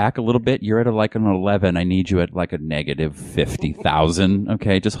bring you back a little bit. You're at like an 11. I need you at like a negative 50,000.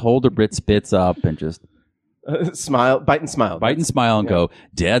 Okay, just hold the Ritz bits up and just Smile, bite and smile. bite and smile and go.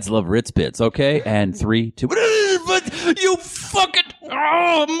 Dads love Ritz bits. Okay, and 3, 2. But you fucking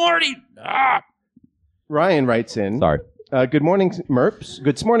Marty. Ryan writes in. Sorry. Good morning, Merps.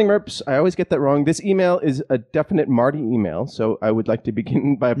 Good morning, Merps. I always get that wrong. This email is a definite Marty email, so I would like to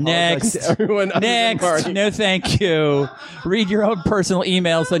begin by apologizing to everyone other than Next. Marty. No, thank you. Read your own personal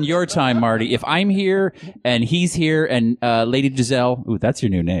emails on your time, Marty. If I'm here and he's here and Lady Giselle, ooh, that's your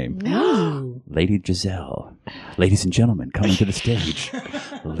new name. Lady Giselle. Ladies and gentlemen, coming to the stage.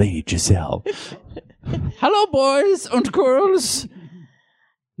 Lady Giselle. Hello, boys and girls.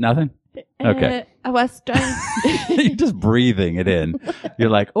 Nothing? Okay. I was trying. You're just breathing it in. You're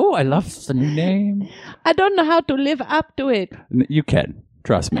like, oh, I love the new name. I don't know how to live up to it. You can.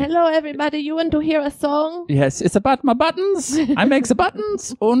 Trust me. Hello, everybody. You want to hear a song? Yes, it's about my buttons. I make the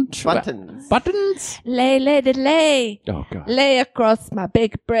buttons. Und Buttons. Buttons. Lay, lady, lay. Oh, God. Lay across my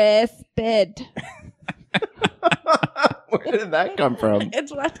big breast bed. Where did that come from?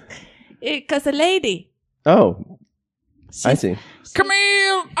 It's what? Because a lady. Oh, I see.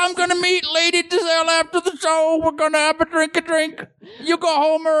 Camille, I'm going to meet Lady Giselle after the show. We're going to have a drink. You go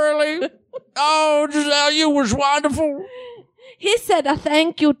home early. Oh, Giselle, you was wonderful. He said a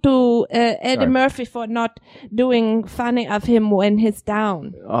thank you to Eddie Sorry. Murphy for not doing funny of him when he's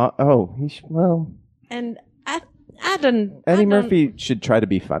down. Well, And I don't. Eddie Murphy should try to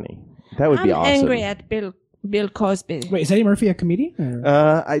be funny. That would be I'm awesome. angry at Bill Cosby. Wait, is Eddie Murphy a comedian?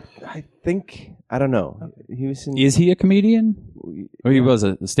 Or? I think, I don't know. He was in. Is he a comedian? Or he was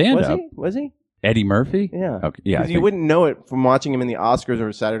a stand-up? Was he? Eddie Murphy? Yeah. Okay. Yeah. 'Cause you wouldn't know it from watching him in the Oscars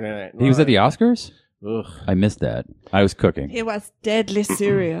or Saturday Night Live. He was at the Oscars? Ugh. I missed that. I was cooking. He was deadly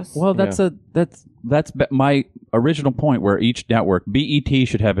serious. Well, that's my original point where each network, BET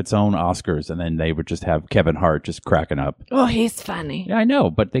should have its own Oscars, and then they would just have Kevin Hart just cracking up. Oh, he's funny. Yeah, I know,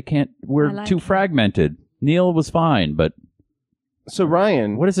 but they can't. We're I like too him. fragmented. Neil was fine, but So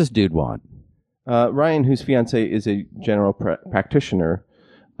Ryan, what does this dude want? Ryan, whose fiance is a general practitioner,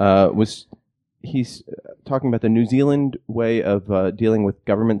 he's talking about the New Zealand way of dealing with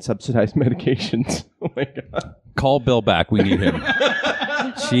government subsidized medications. Oh my god! Call Bill back. We need him.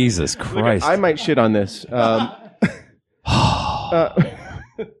 Jesus Christ. I might shit on this.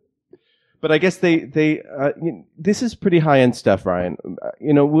 But I guess this is pretty high end stuff, Ryan.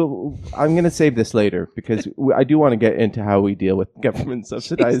 I'm going to save this later because I do want to get into how we deal with government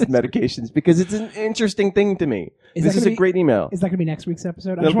subsidized medications because it's an interesting thing to me. This is a great email. Is that going to be next week's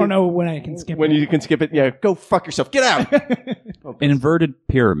episode? I just want to know when I can skip it. When you can skip it, yeah, go fuck yourself. Get out. An inverted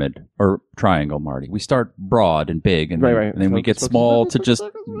pyramid or triangle, Marty. We start broad and big, and then we get small to just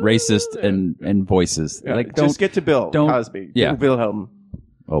racist and voices. Yeah, just get to Bill Cosby. Yeah. Wilhelm.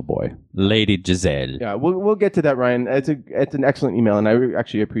 Oh boy, Lady Giselle. Yeah, we'll get to that, Ryan. It's an excellent email, and I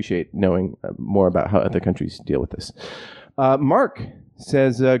actually appreciate knowing more about how other countries deal with this. Mark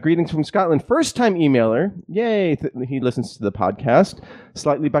says, greetings from Scotland. First-time emailer. Yay, he listens to the podcast.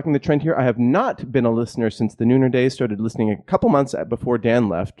 Slightly bucking the trend here. I have not been a listener since the Nooner days. Started listening a couple months before Dan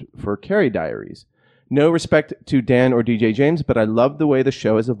left for Carrie Diaries. No respect to Dan or DJ James, but I love the way the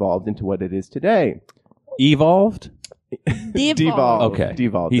show has evolved into what it is today. Evolved? Devolved. Okay.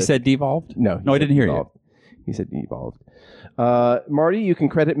 Devolved. He said devolved? No, I didn't hear you. He said evolved. Marty, you can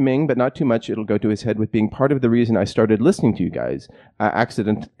credit Ming, but not too much. It'll go to his head with being part of the reason I started listening to you guys.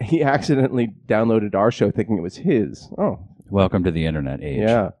 He accidentally downloaded our show thinking it was his. Oh. Welcome to the internet age.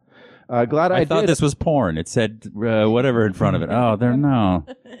 Yeah. Glad I thought did. this was porn. It said whatever in front of it. Oh, no.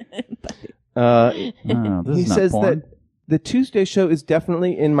 This He is not says porn. that the Tuesday show is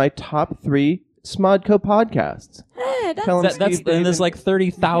definitely in my top 3 SModCo podcasts. Hey, that's, Tell him That's Steve, and Dave, there's like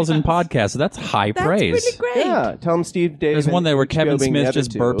 30,000 podcasts. So that's high that's praise. really great. yeah. Tell him Steve, Dave. There's one there where Kevin Smith just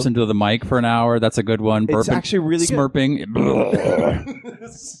burps into the mic for an hour. That's a good one. It's Burping, actually really good. Smurping.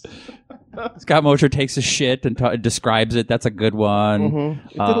 Scott Mosher takes a shit and describes it. That's a good one.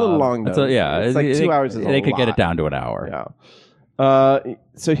 It's a little long, though. It's like 2 hours is a They could get lot. it down to an hour. Yeah.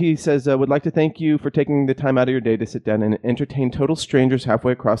 So he says, would like to thank you for taking the time out of your day to sit down and entertain total strangers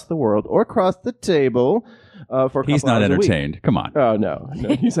halfway across the world or across the table for a couple He's not hours a week. entertained. Come on. Oh, no.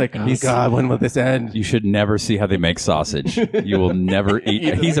 He's like, oh, God, when will this end? You should never see how they make sausage. You will never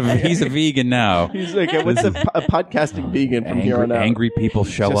eat. He's a vegan now. He's like, what's a podcasting vegan from here on out? Angry people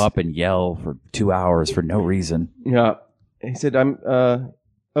show up and yell for 2 hours for no reason. Yeah. He said,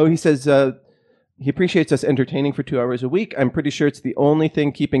 he says, he appreciates us entertaining for 2 hours a week. I'm pretty sure it's the only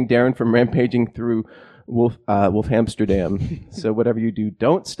thing keeping Darren from rampaging through Wolf Amsterdam. So whatever you do,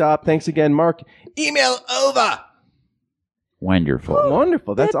 don't stop. Thanks again, Mark. Email over. Wonderful.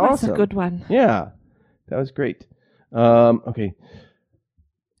 Wonderful. That's that was awesome. a good one. Yeah. That was great. Okay.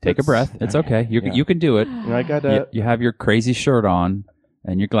 Take a breath. It's okay. You can do it. And I got You have your crazy shirt on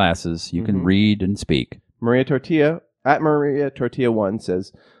and your glasses. You can read and speak. Maria Tortilla, at Maria Tortilla 1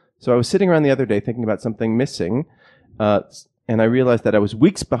 says, so I was sitting around the other day thinking about something missing, and I realized that I was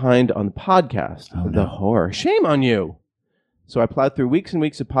weeks behind on the podcast. The horror. Shame on you. So I plowed through weeks and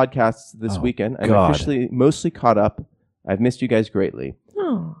weeks of podcasts this weekend. I'm officially mostly caught up. I've missed you guys greatly.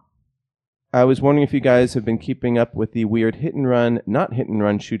 Oh. I was wondering if you guys have been keeping up with the weird not hit and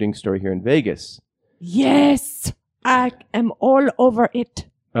run shooting story here in Vegas. Yes, I am all over it.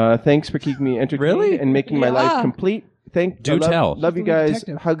 Thanks for keeping me entertained and making my life complete. Tell. Love you guys.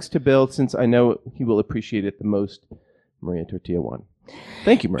 Detective. Hugs to Bill, since I know he will appreciate it the most. Maria Tortilla 1.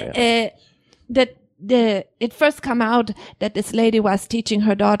 Thank you, Maria. It first come out that this lady was teaching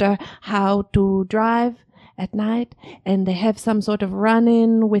her daughter how to drive at night, and they have some sort of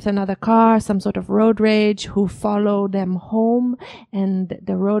run-in with another car, some sort of road rage who follow them home, and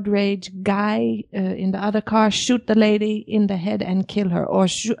the road rage guy in the other car shoot the lady in the head and kill her, or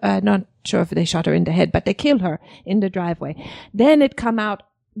not sure if they shot her in the head, but they kill her in the driveway. Then it come out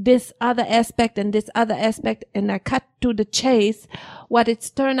this other aspect and this other aspect, and I cut to the chase. What it's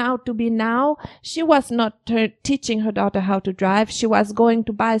turned out to be now, she was not teaching her daughter how to drive. She was going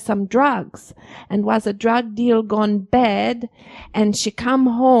to buy some drugs, and was a drug deal gone bad. And she come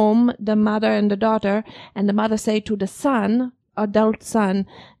home, the mother and the daughter, and the mother say to the son, adult son,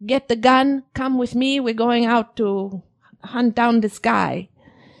 get the gun, come with me, we're going out to hunt down this guy.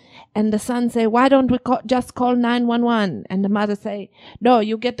 And the son say, why don't we just call 911? And the mother say, no,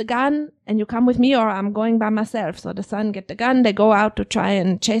 you get the gun and you come with me, or I'm going by myself. So the son get the gun. They go out to try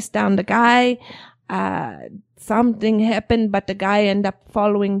and chase down the guy. Something happened, but the guy end up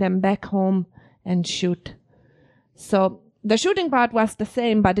following them back home and shoot. So the shooting part was the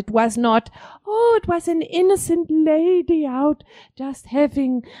same, but it was not, it was an innocent lady out just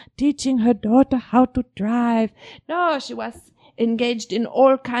teaching her daughter how to drive. No, she was engaged in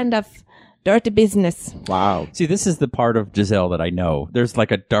all kind of dirty business. Wow. See, this is the part of Giselle that I know. There's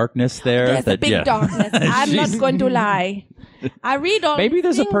like a darkness there. There's a big darkness. I'm not going to lie. I read all Maybe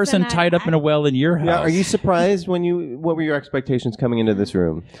there's a things person and tied up in a well in your house. Yeah, are you surprised what were your expectations coming into this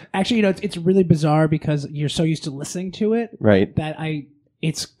room? Actually, it's really bizarre because you're so used to listening to it Right. that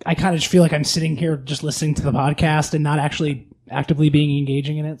I kind of just feel like I'm sitting here just listening to the podcast and not actually actively being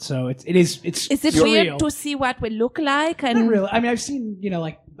engaging in it. So it's Is it surreal. weird to see what we look like? And Not really. I mean, I've seen,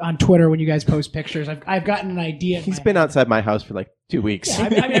 like on Twitter when you guys post pictures, I've gotten an idea. in He's my been head. outside my house for like 2 weeks. Yeah,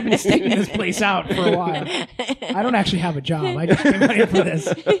 I've been sticking this place out for a while. I don't actually have a job. I just came out here for this.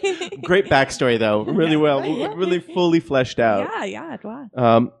 Great backstory, though. Really well, really fully fleshed out. yeah, it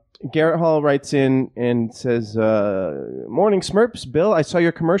was. Garrett Hall writes in and says, Morning Smurps, Bill, I saw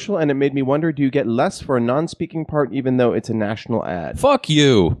your commercial and it made me wonder, do you get less for a non-speaking part even though it's a national ad? Fuck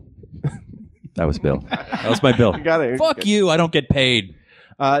you. That was Bill. That was my Bill. Got it. Fuck you. I don't get paid.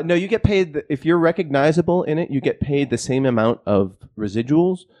 No, you get paid, if you're recognizable in it, you get paid the same amount of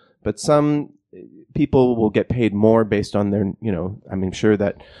residuals, but some people will get paid more based on their, I'm sure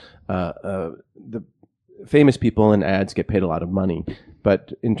that the famous people in ads get paid a lot of money.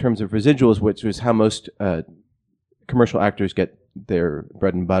 But in terms of residuals, which is how most commercial actors get their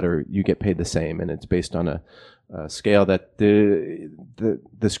bread and butter, you get paid the same, and it's based on a scale that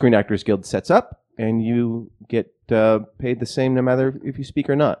the Screen Actors Guild sets up, and you get paid the same no matter if you speak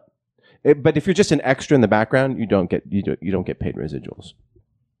or not. But if you're just an extra in the background, you don't get paid residuals.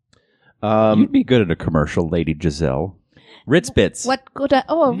 You'd be good at a commercial, Lady Giselle. Ritz Bits. What good?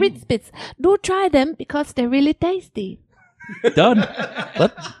 Ritz Bits. Do try them because they're really tasty. Done.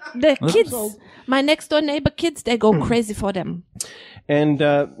 The kids, my next door neighbor kids, they go crazy for them. And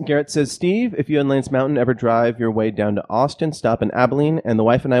Garrett says, Steve, if you and Lance Mountain ever drive your way down to Austin, stop in Abilene, and the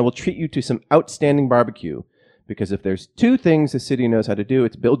wife and I will treat you to some outstanding barbecue. Because if there's two things the city knows how to do,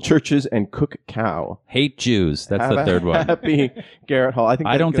 it's build churches and cook cow. Hate Jews. That's Have the third a one. Happy Garrett Hall.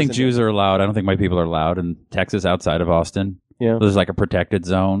 I don't think Jews are allowed. I don't think my people are allowed in Texas outside of Austin. Yeah. There's like a protected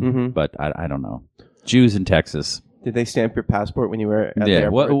zone, Mhm. but I don't know. Jews in Texas. Did they stamp your passport when you were at the Yeah.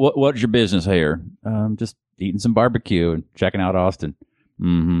 airport? What's your business here? Just eating some barbecue and checking out Austin.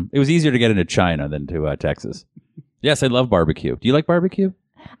 Mm-hmm. It was easier to get into China than to Texas. Yes, I love barbecue. Do you like barbecue?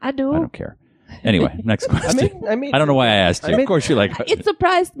 I do. I don't care. Anyway, next question. I don't know why I asked you. Of course you like. It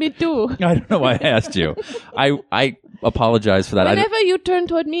surprised me too. I don't know why I asked you. I apologize for that. Whenever you turn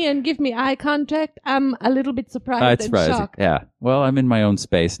toward me and give me eye contact, I'm a little bit surprised That's and surprising. shocked. Yeah. Well, I'm in my own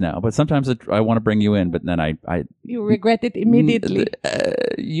space now, but sometimes I want to bring you in, but then I You regret it immediately.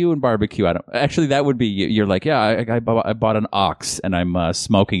 you and barbecue. I don't. Actually, that would be you. You're like, yeah, I bought an ox and I'm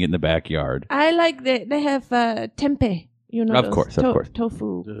smoking it in the backyard. I like they have tempeh. You know, Of those course.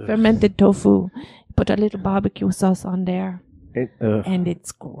 tofu, fermented tofu. Put a little barbecue sauce on there, and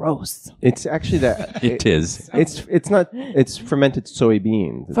it's gross. It's actually that. It is. It's not. It's fermented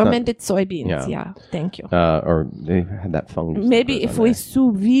soybeans. It's Fermented soybeans. Yeah. Yeah, thank you. or they had that fungus. Maybe that if goes on we there.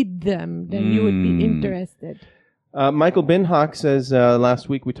 sous vide them, then you would be interested. Michael Binhock says, last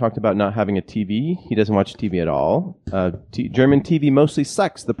week we talked about not having a TV. He doesn't watch TV at all. German TV mostly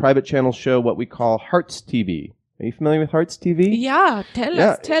sucks. The private channels show what we call Hearts TV. Are you familiar with Hearts TV? Yeah,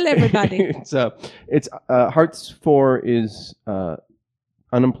 tell everybody. It's Hearts 4 is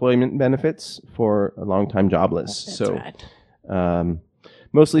unemployment benefits for a long-time jobless. That's so right.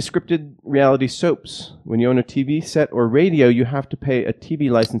 mostly scripted reality soaps. When you own a TV set or radio, you have to pay a TV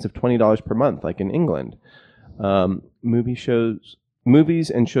license of $20 per month, like in England. Movies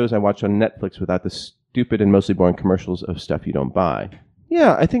and shows I watch on Netflix without the stupid and mostly boring commercials of stuff you don't buy.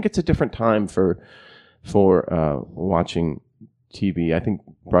 Yeah, I think it's a different time for watching TV. I think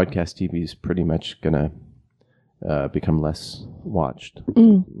broadcast TV is pretty much gonna become less watched.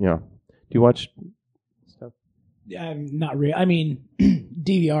 Yeah. Do you watch stuff? Not really. I mean,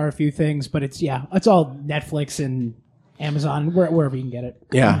 DVR a few things, but it's all Netflix and Amazon, wherever you can get it.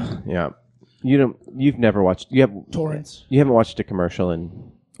 Yeah. You've never watched. You have Torrents. You haven't watched a commercial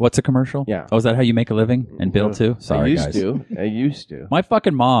in. What's a commercial? Yeah. Oh, is that how you make a living? And Bill too? Sorry, guys. I used to. My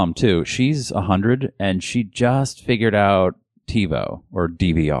fucking mom too. She's 100 and she just figured out TiVo or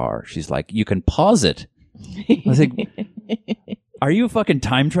DVR. She's like, you can pause it. I was like, are you a fucking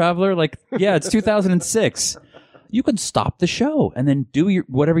time traveler? Like, yeah, it's 2006. You can stop the show and then do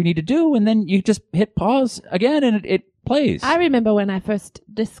whatever you need to do, and then you just hit pause again, and it plays. I remember when I first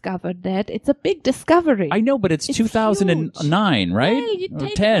discovered that. It's a big discovery. I know, but it's 2009, right? Well, you Or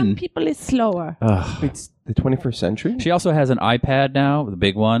take 10. some people is slower. It's the 21st century. She also has an iPad now, the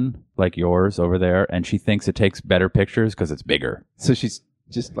big one, like yours over there, and she thinks it takes better pictures because it's bigger. So she's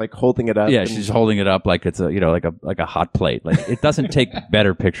just like holding it up. Yeah, and- she's holding it up like it's like a hot plate. Like it doesn't take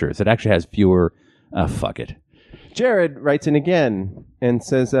better pictures. It actually has fewer. Fuck it. Jared writes in again and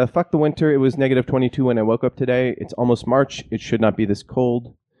says, fuck the winter. It was negative 22 when I woke up today. It's almost March. It should not be this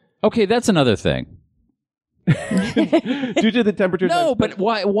cold. Okay, that's another thing. Due to the temperatures. No, but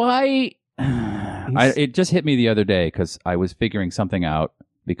why? It just hit me the other day because I was figuring something out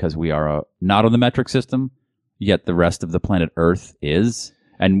because we are not on the metric system, yet the rest of the planet Earth is.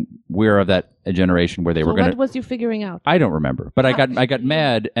 And we're of that generation where they were going to... What was you figuring out? I don't remember. But I got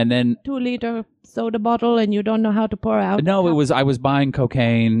mad and then... 2-liter soda bottle and you don't know how to pour out? No, I was buying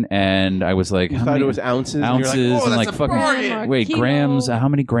cocaine and I was like... You thought it was ounces? Ounces and, and like bargain. Wait, Kilo. grams? How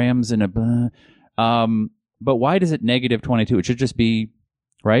many grams in a... but why does it negative 22? It should just be...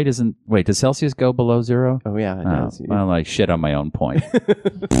 Right? Does Celsius go below zero? Oh, yeah, it does. Well, I shit on my own point.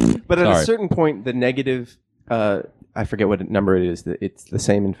 But at Sorry. a certain point, the negative... I forget what number it is. It's the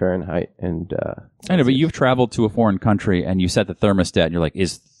same in Fahrenheit. And I know, but you've traveled to a foreign country and you set the thermostat and you're like,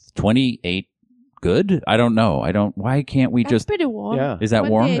 is 28 good? I don't know. Why can't we That's just... pretty warm. Yeah. Is that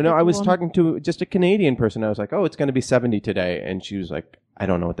warm? 28 No, I was warm. talking to just a Canadian person. I was like, "Oh, it's going to be 70 today," and she was like, "I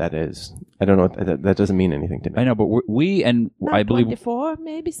don't know what that is. I don't know what that doesn't mean anything to me." I know, but we and Not I believe 24,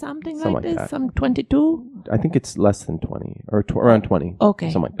 maybe something Something like like this. that. Some 22. I think it's less than 20 or around 20.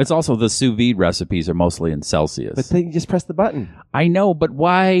 Okay. something like that. it's also the sous vide recipes are mostly in Celsius. But they just press the button. I know, but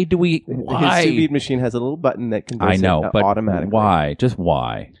why do we? His Why? sous vide machine has a little button that converts I know, it but automatically. why? Just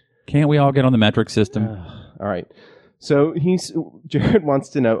why? Can't we all get on the metric system? All right. So Jared wants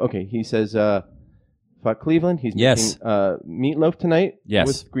to know. Okay, he says, "Fuck Cleveland." He's Yes. making meatloaf tonight. Yes.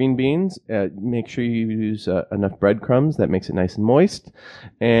 With green beans. Make sure you use enough breadcrumbs. That makes it nice and moist.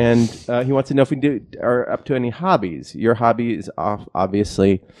 And he wants to know if we are up to any hobbies. Your hobby is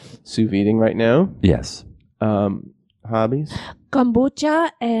obviously sous videing right now. Yes. Hobbies. Kombucha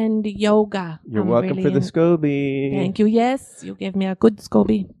and yoga. You're I'm welcome really for the in- SCOBY. Thank you. Yes, you gave me a good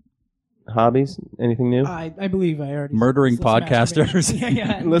SCOBY. Hobbies? Anything new? I believe I already Murdering listless podcasters. masturbation.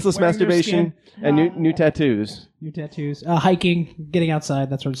 yeah. Listless Wearing their masturbation skin. and new tattoos. New tattoos, hiking, getting outside,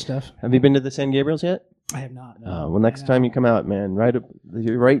 that sort of stuff. Have you been to the San Gabriels yet? I have not. No. Well, next time you come out, man,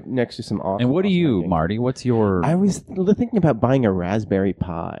 you're right next to some awesome. And what do awesome you, hiking. Marty? What's your? I was thinking about buying a Raspberry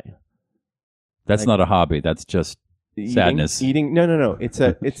Pi. That's not a hobby. That's just sadness. Eating? No. It's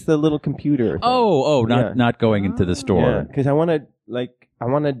the little computer. Thing. Not not going into the store. because I want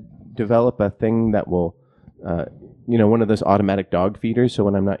to develop a thing that will, one of those automatic dog feeders. So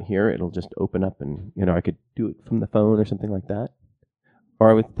when I'm not here, it'll just open up and I could do it from the phone or something like that.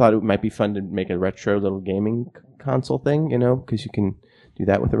 Or I thought it might be fun to make a retro little gaming console thing, because you can do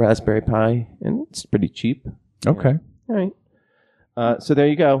that with a Raspberry Pi, and it's pretty cheap. Okay. All right. So there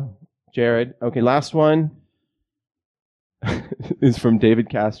you go, Jared. Okay, last one is from David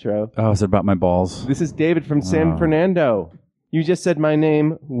Castro. Oh, is it about my balls? This is David from San Oh. Fernando. You just said my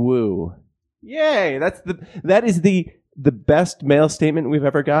name. Woo! Yay! That is the best mail statement we've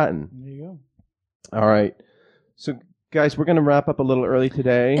ever gotten. There you go. All right. So, guys, we're going to wrap up a little early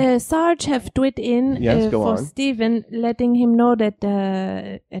today. Sarge have tweet in Yes, go for on. Stephen, letting him know that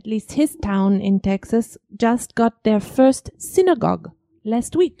at least his town in Texas just got their first synagogue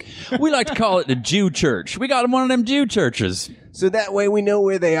last week. We like to call it the Jew church. We got one of them Jew churches. So that way we know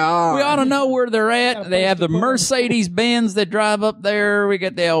where they are. We ought to know where they're at. They have the Mercedes Benz that drive up there. We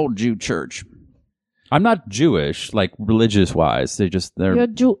got the old Jew church. I'm not Jewish, like religious wise. They're You're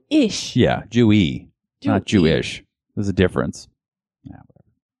Jewish. yeah, Jewy, not Jew-y. Jewish. There's a difference. Yeah, whatever.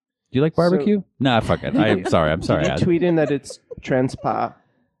 Do you like barbecue? Nah, fuck it. I'm sorry. Did you tweet in that it's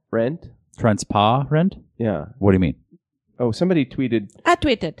transparent? Transparent? Yeah. What do you mean? Oh, somebody tweeted. I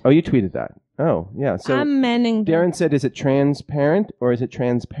tweeted. Oh, you tweeted that. Oh, yeah. So I'm manning them. Darren said, is it transparent or is it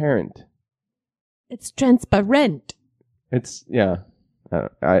transparent? It's transparent. It's, yeah.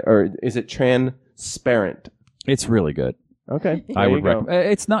 Or is it transparent? It's really good. Okay. I would recommend.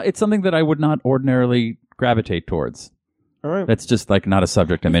 It's not. It's something that I would not ordinarily gravitate towards. All right. That's just like not a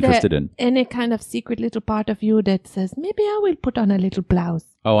subject I'm Is there interested in. Any kind of secret little part of you that says, maybe I will put on a little blouse.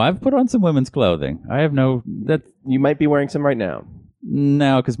 Oh, I've put on some women's clothing. I have no that You might be wearing some right now.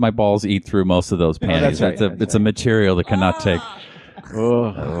 no, because my balls eat through most of those panties. that's right, It's a material that cannot take.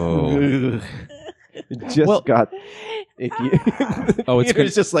 Oh. It just got icky. Oh, it's good.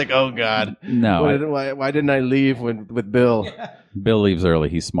 It's just like, oh, God. No, Why didn't I leave with Bill? Bill leaves early.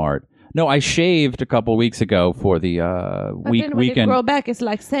 He's smart. No, I shaved a couple weeks ago for the But then when weekend. it grow back, it's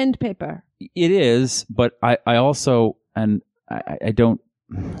like sandpaper. It is, but I also and I don't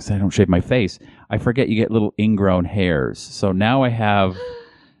shave my face. I forget you get little ingrown hairs. So now I have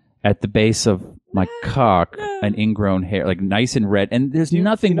at the base of my cock an ingrown hair, like nice and red. And there's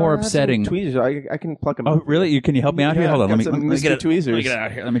nothing more upsetting. Tweezers. I can pluck them. Oh, really? Can you help me out here? Hold on. got Let some me Mr. get tweezers. Let me get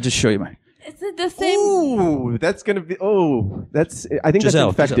out here. Let me just show you my. Is it the same? Ooh, that's gonna be. Oh, that's. I think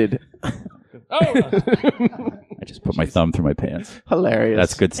Giselle, that's infected. I just put my thumb through my pants. Hilarious.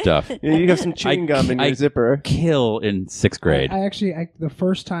 That's good stuff. You have some chewing gum in your zipper. Kill in 6th grade. I actually, the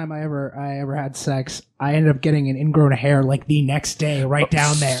first time I ever had sex, I ended up getting an ingrown hair like the next day, right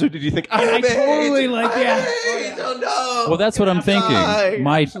down there. So did you think? I totally like Oh no! Well, that's what I'm thinking.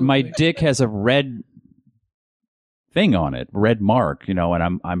 My dick has a red thing on it, red mark, and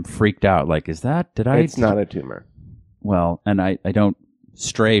I'm freaked out. Like, is that? Did I? It's not a tumor. Well, and I don't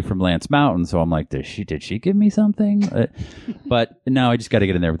stray from Lance Mountain, so I'm like, did she give me something? But now I just got to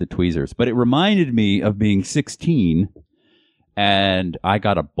get in there with the tweezers. But it reminded me of being 16, and I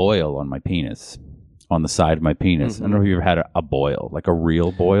got a boil on my penis, on the side of my penis. I don't know if you ever had a boil, like a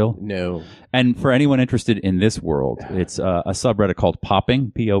real boil. No. And for anyone interested in this world, it's a subreddit called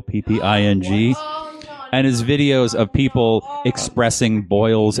Popping, Popping, and it's videos of people expressing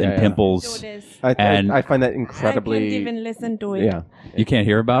boils and pimples. I find that incredibly. I can't even listen to it. Yeah. You can't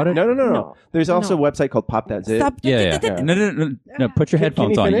hear about it? No. There's also a website called Pop That Zit. Yeah. No, put your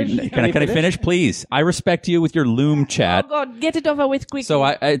headphones on. Can I finish, please? I respect you with your Loom chat. Oh, God, get it over with quickly. So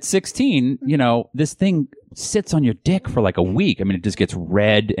at 16, this thing sits on your dick for like a week. I mean, it just gets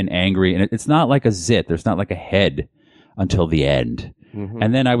red and angry, and it's not like a zit. There's not like a head until the end. Mm-hmm.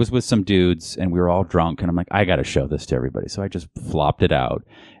 And then I was with some dudes, and we were all drunk, and I'm like, I got to show this to everybody. So I just flopped it out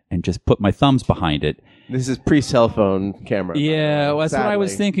and just put my thumbs behind it. This is pre-cell phone camera. Yeah, well, that's what I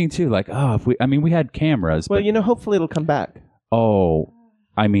was thinking too. Like, we had cameras. Well, but, hopefully it'll come back. Oh,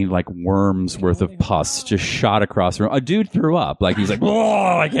 I mean, like worms worth of pus just shot across the room. A dude threw up. Like, he's like,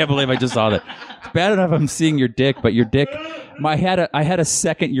 "Whoa! I can't believe I just saw that." It's bad enough I'm seeing your dick, but your dick. I had a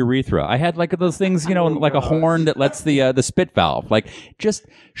second urethra. I had like those things, like a horn that lets the spit valve, like just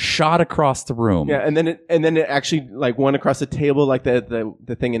shot across the room. Yeah, and then it actually like went across the table, like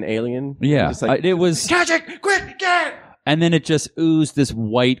the thing in Alien. Yeah, just like, it was. Catch it, quick, get it! And then it just oozed this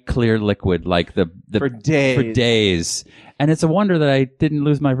white, clear liquid, like the for days. And it's a wonder that I didn't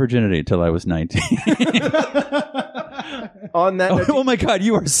lose my virginity until I was 19. On that, oh my God,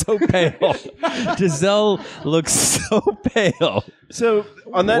 you are so pale. Giselle looks so pale. So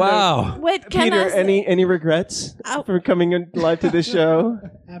on that wow. note, Wait, can Peter, I say- any regrets for coming in live to this show?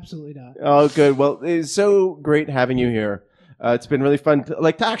 Absolutely not. Oh, good. Well, it's so great having you here. It's been really fun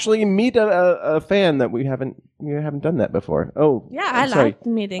to actually meet a fan that we haven't done that before. Oh, Yeah, I'm I sorry. liked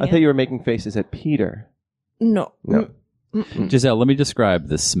meeting I him. thought you were making faces at Peter. No. Giselle, let me describe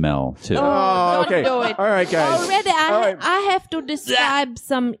the smell too. Oh, okay. don't do it. All right, guys. Already, All right. I have to describe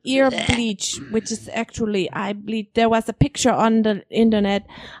some ear bleach, which is actually I bleach. There was a picture on the internet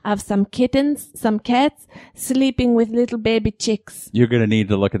of some kittens, some cats sleeping with little baby chicks. You're going to need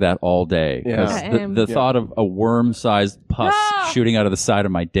to look at that all day. Yeah. Because I the am. thought of a worm-sized pus shooting out of the side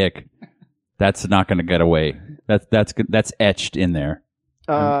of my dick, that's not going to get away. That's etched in there.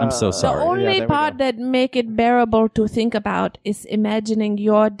 I'm so The sorry. only there we part go. that make it bearable to think about is imagining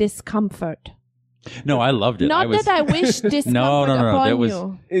your discomfort. No, I loved it. Not that I wish discomfort No. upon That was.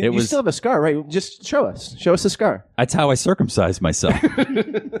 you. It You was. still have a scar, right? Just show us. Show us the scar. That's how I circumcised myself.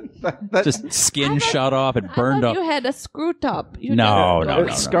 That- Just skin shot off and I burned thought up. you had a screw top. You No, didn't.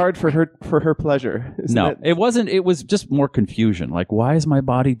 no. Scarred for her pleasure. Isn't No, it? it wasn't. It was just more confusion. Like, why is my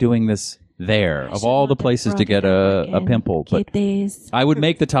body doing this there? Of all the places to get a pimple, but Kitties I would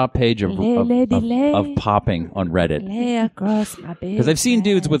make the top page of popping on Reddit. lay across my bed. Because I've seen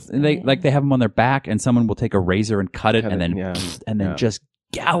dudes with they have them on their back, and someone will take a razor and cut it, Cut and it, then yeah. just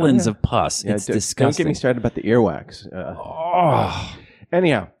gallons of pus. It's Don't disgusting. get me started about the earwax.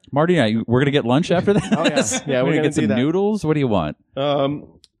 Anyhow, Marty and I, we're gonna get lunch after that. Oh, yeah. Yeah, we're we're gonna gonna get do some that. noodles. What do you want? all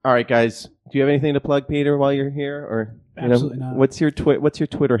right, guys. Do you have anything to plug, Peter, while you're here, or Absolutely not. What's your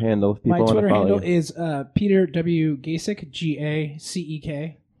Twitter handle? If people My want to Twitter follow handle you? is Peter W. Gasek,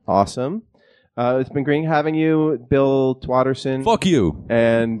 Gacek. Awesome. It's been great having you, Bill Twatterson. Fuck you.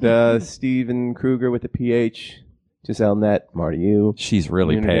 And Steven Kruger with the PH. Giselle Net, Marty, you. She's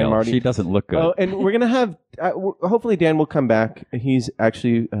really Your name, pale. Marty? She doesn't look good. Oh, and we're gonna have. Hopefully, Dan will come back. He's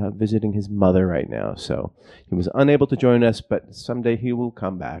actually visiting his mother right now, so he was unable to join us. But someday he will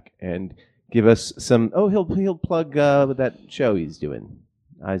come back and give us some. Oh, he'll plug that show he's doing.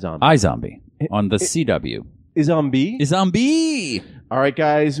 iZombie on the CW. Zombie. All right,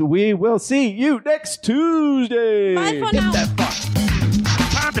 guys. We will see you next Tuesday. Bye for now.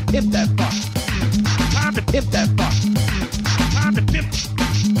 Time to tip that fuck. Time to tip that fuck. Time to tip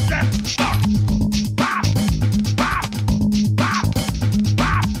that fuck. Bop, bop, bop, bop,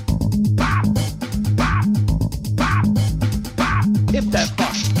 bop, bop, bop, bop. Tip that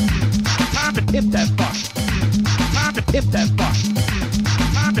fuck. Time to tip that fuck. Time to tip that fuck.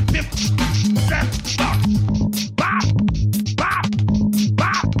 Time to tip that fuck. Bop,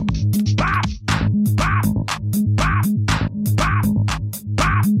 bop, bop, bop, bop.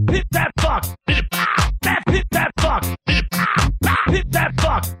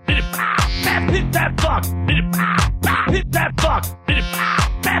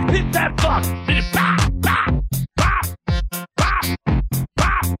 Pimp that fuck. Bop, bop, bop, bop,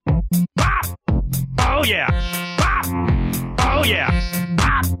 bop, bop. Oh yeah. Bop. Oh yeah.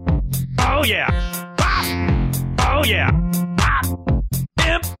 Bop. Oh yeah. Bop. Oh yeah. Bop.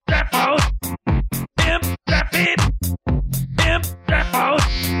 Pimp that phone. Pimp that beat. Pimp that phone.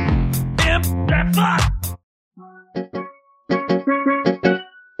 Pimp that fuck.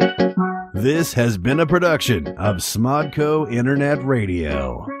 This has been a production of SModCo Internet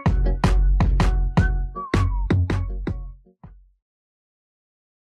Radio.